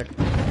toxic.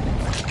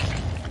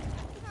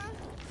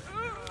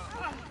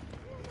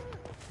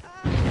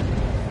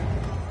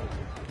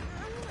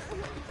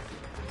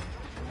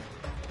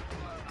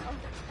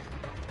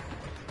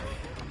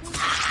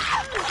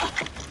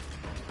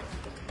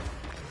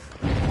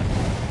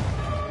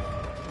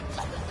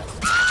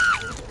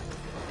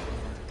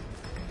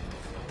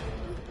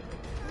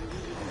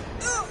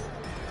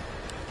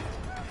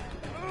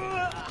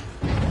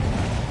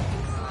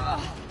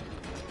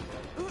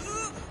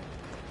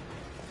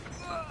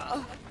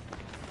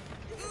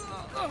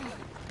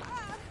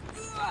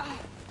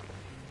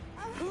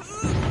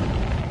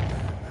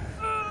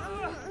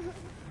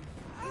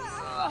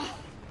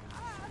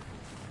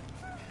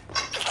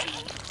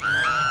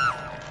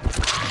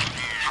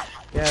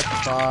 Get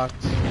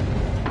fucked.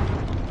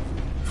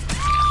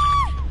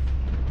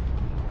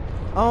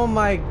 Oh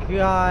my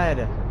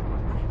god.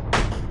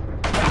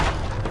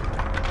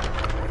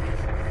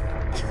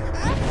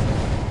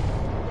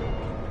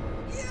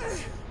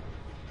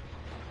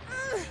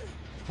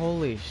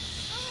 Holy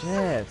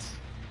shit.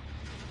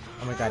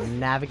 Oh my god,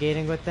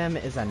 navigating with them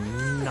is a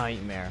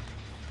nightmare.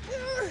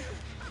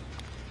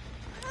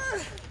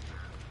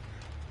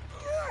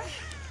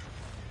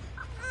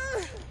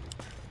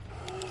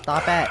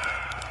 Stop it.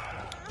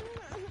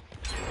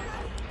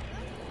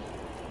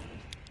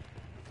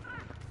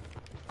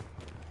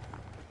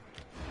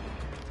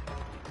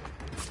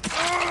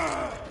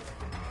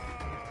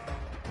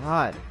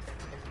 God.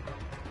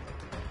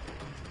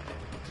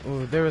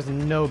 Ooh, there was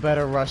no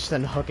better rush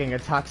than hooking a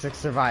toxic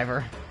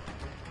survivor.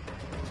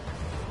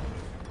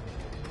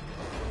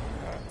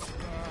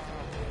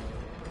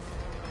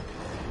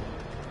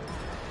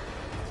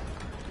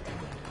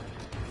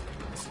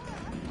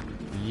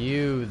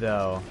 You,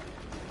 though.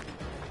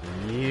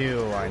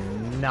 You are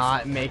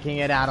not making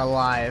it out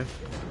alive.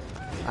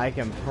 I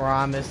can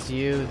promise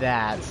you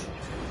that.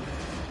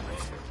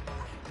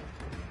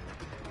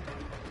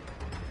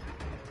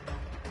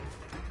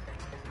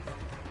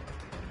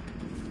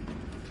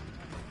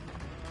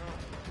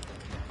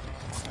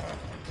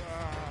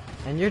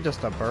 And you're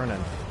just a burden.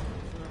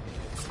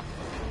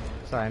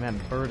 Sorry, I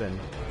meant burden.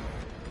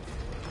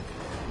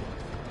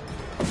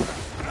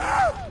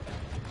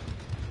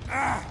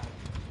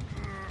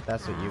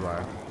 That's what you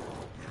are.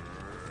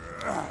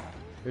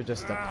 You're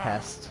just a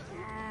pest.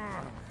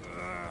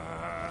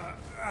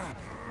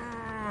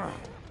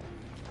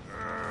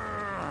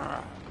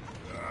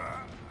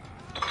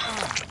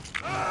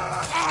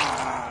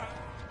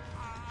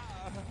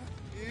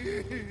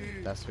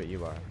 That's what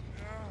you are.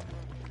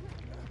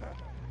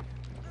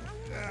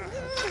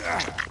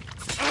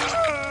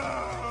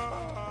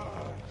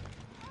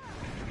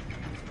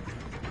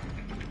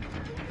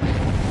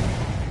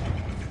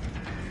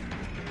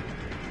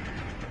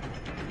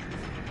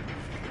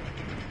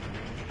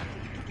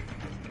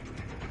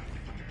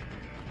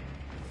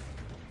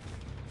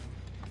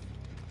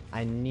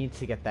 I need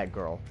to get that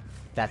girl.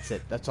 That's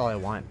it. That's all I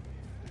want.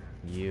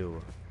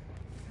 You.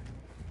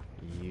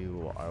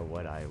 You are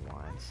what I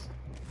want.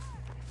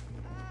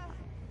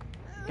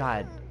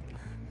 God.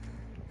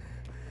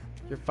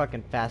 Your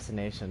fucking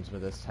fascinations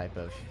with this type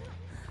of...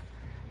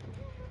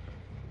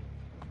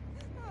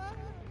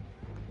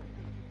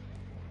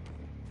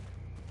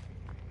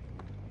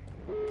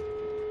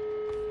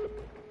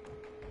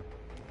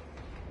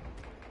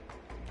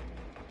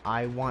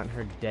 I want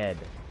her dead.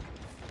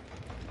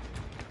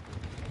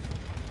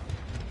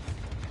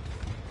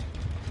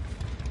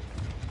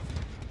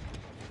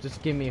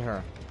 Just give me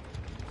her.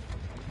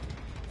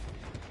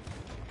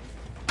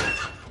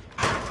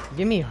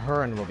 Give me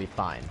her and we'll be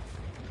fine.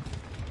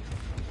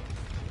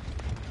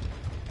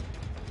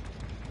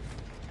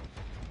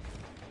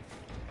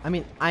 I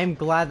mean, I'm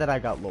glad that I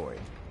got Lori.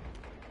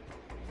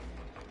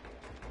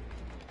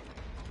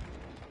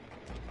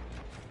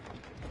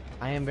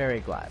 I am very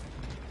glad.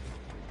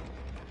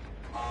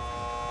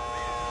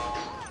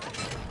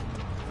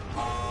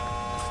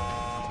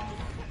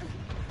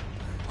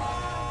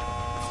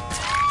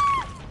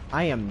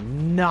 I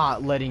am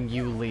not letting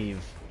you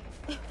leave.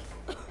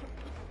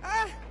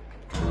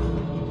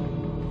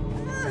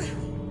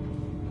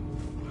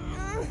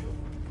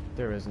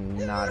 There is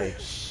not a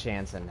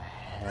chance in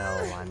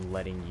hell I'm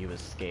letting you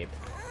escape.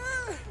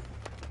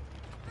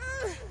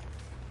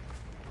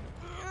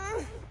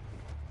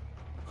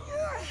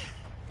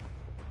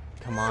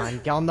 Come on,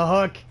 get on the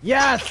hook.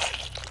 Yes!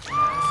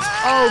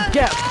 Oh,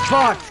 get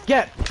fucked!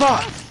 Get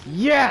fucked!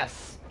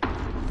 Yes!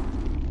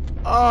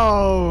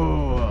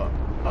 Oh!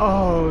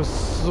 Oh,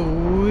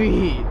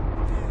 sweet.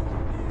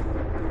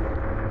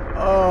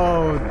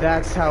 Oh,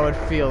 that's how it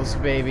feels,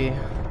 baby.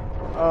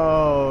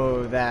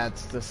 Oh,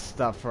 that's the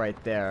stuff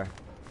right there.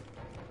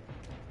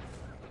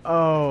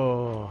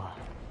 Oh.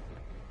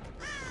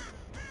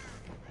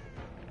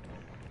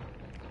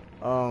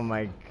 Oh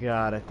my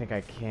god, I think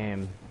I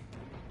came.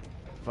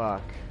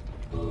 Fuck.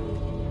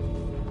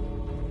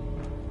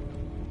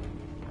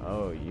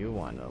 Oh, you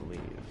wanna leave.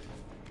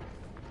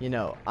 You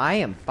know, I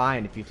am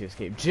fine if you two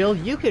escape. Jill,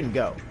 you can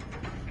go.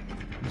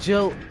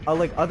 Jill,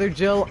 like other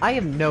Jill, I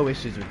have no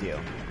issues with you.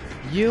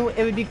 You,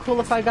 it would be cool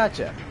if I got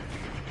you.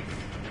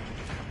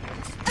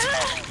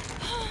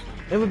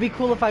 It would be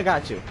cool if I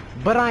got you.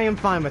 But I am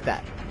fine with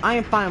that. I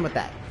am fine with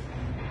that.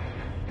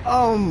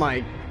 Oh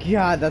my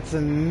god, that's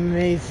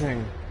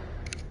amazing.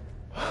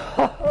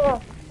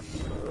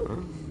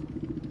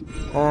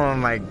 Oh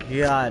my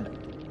god.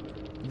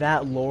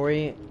 That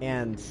Lori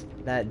and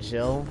that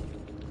Jill.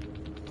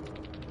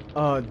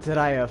 Oh, did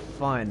I have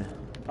fun?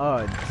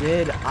 Oh,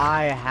 did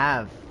I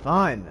have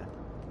fun?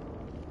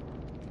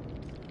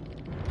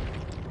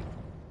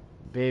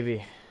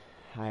 Baby,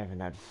 I haven't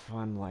had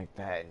fun like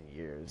that in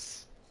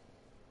years.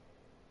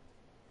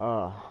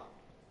 Oh,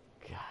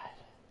 God.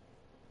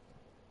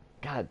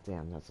 God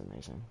damn, that's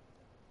amazing.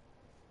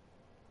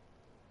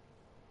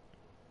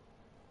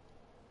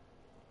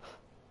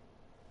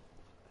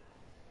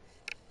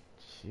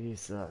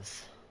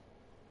 Jesus.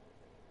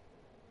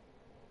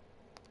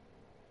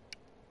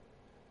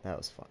 That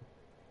was fun.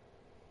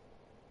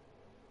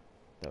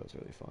 That was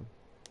really fun.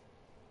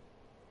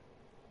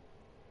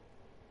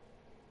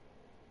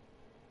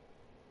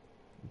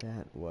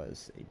 That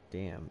was a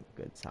damn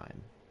good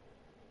time.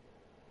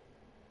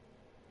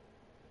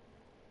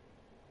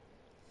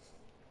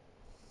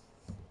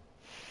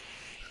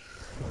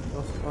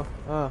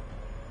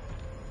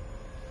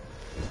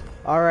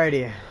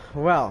 Alrighty,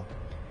 well,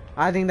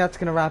 I think that's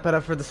gonna wrap it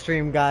up for the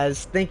stream,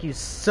 guys. Thank you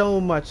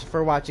so much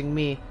for watching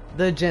me,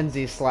 the Gen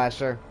Z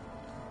Slasher.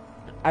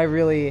 I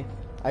really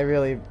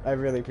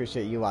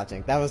appreciate you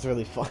watching. That was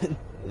really fun.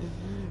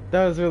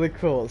 That was really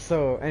cool.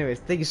 So, anyways,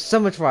 thank you so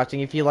much for watching.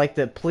 If you liked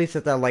it, please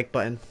hit that like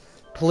button.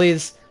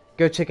 Please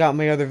go check out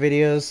my other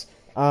videos.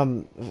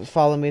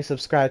 Follow me,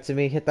 subscribe to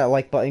me, hit that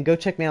like button. Go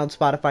check me out on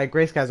Spotify.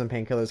 Gray Skies and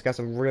Painkillers. Got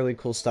some really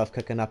cool stuff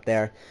cooking up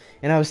there.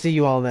 And I will see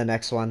you all in the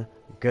next one.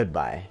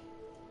 Goodbye.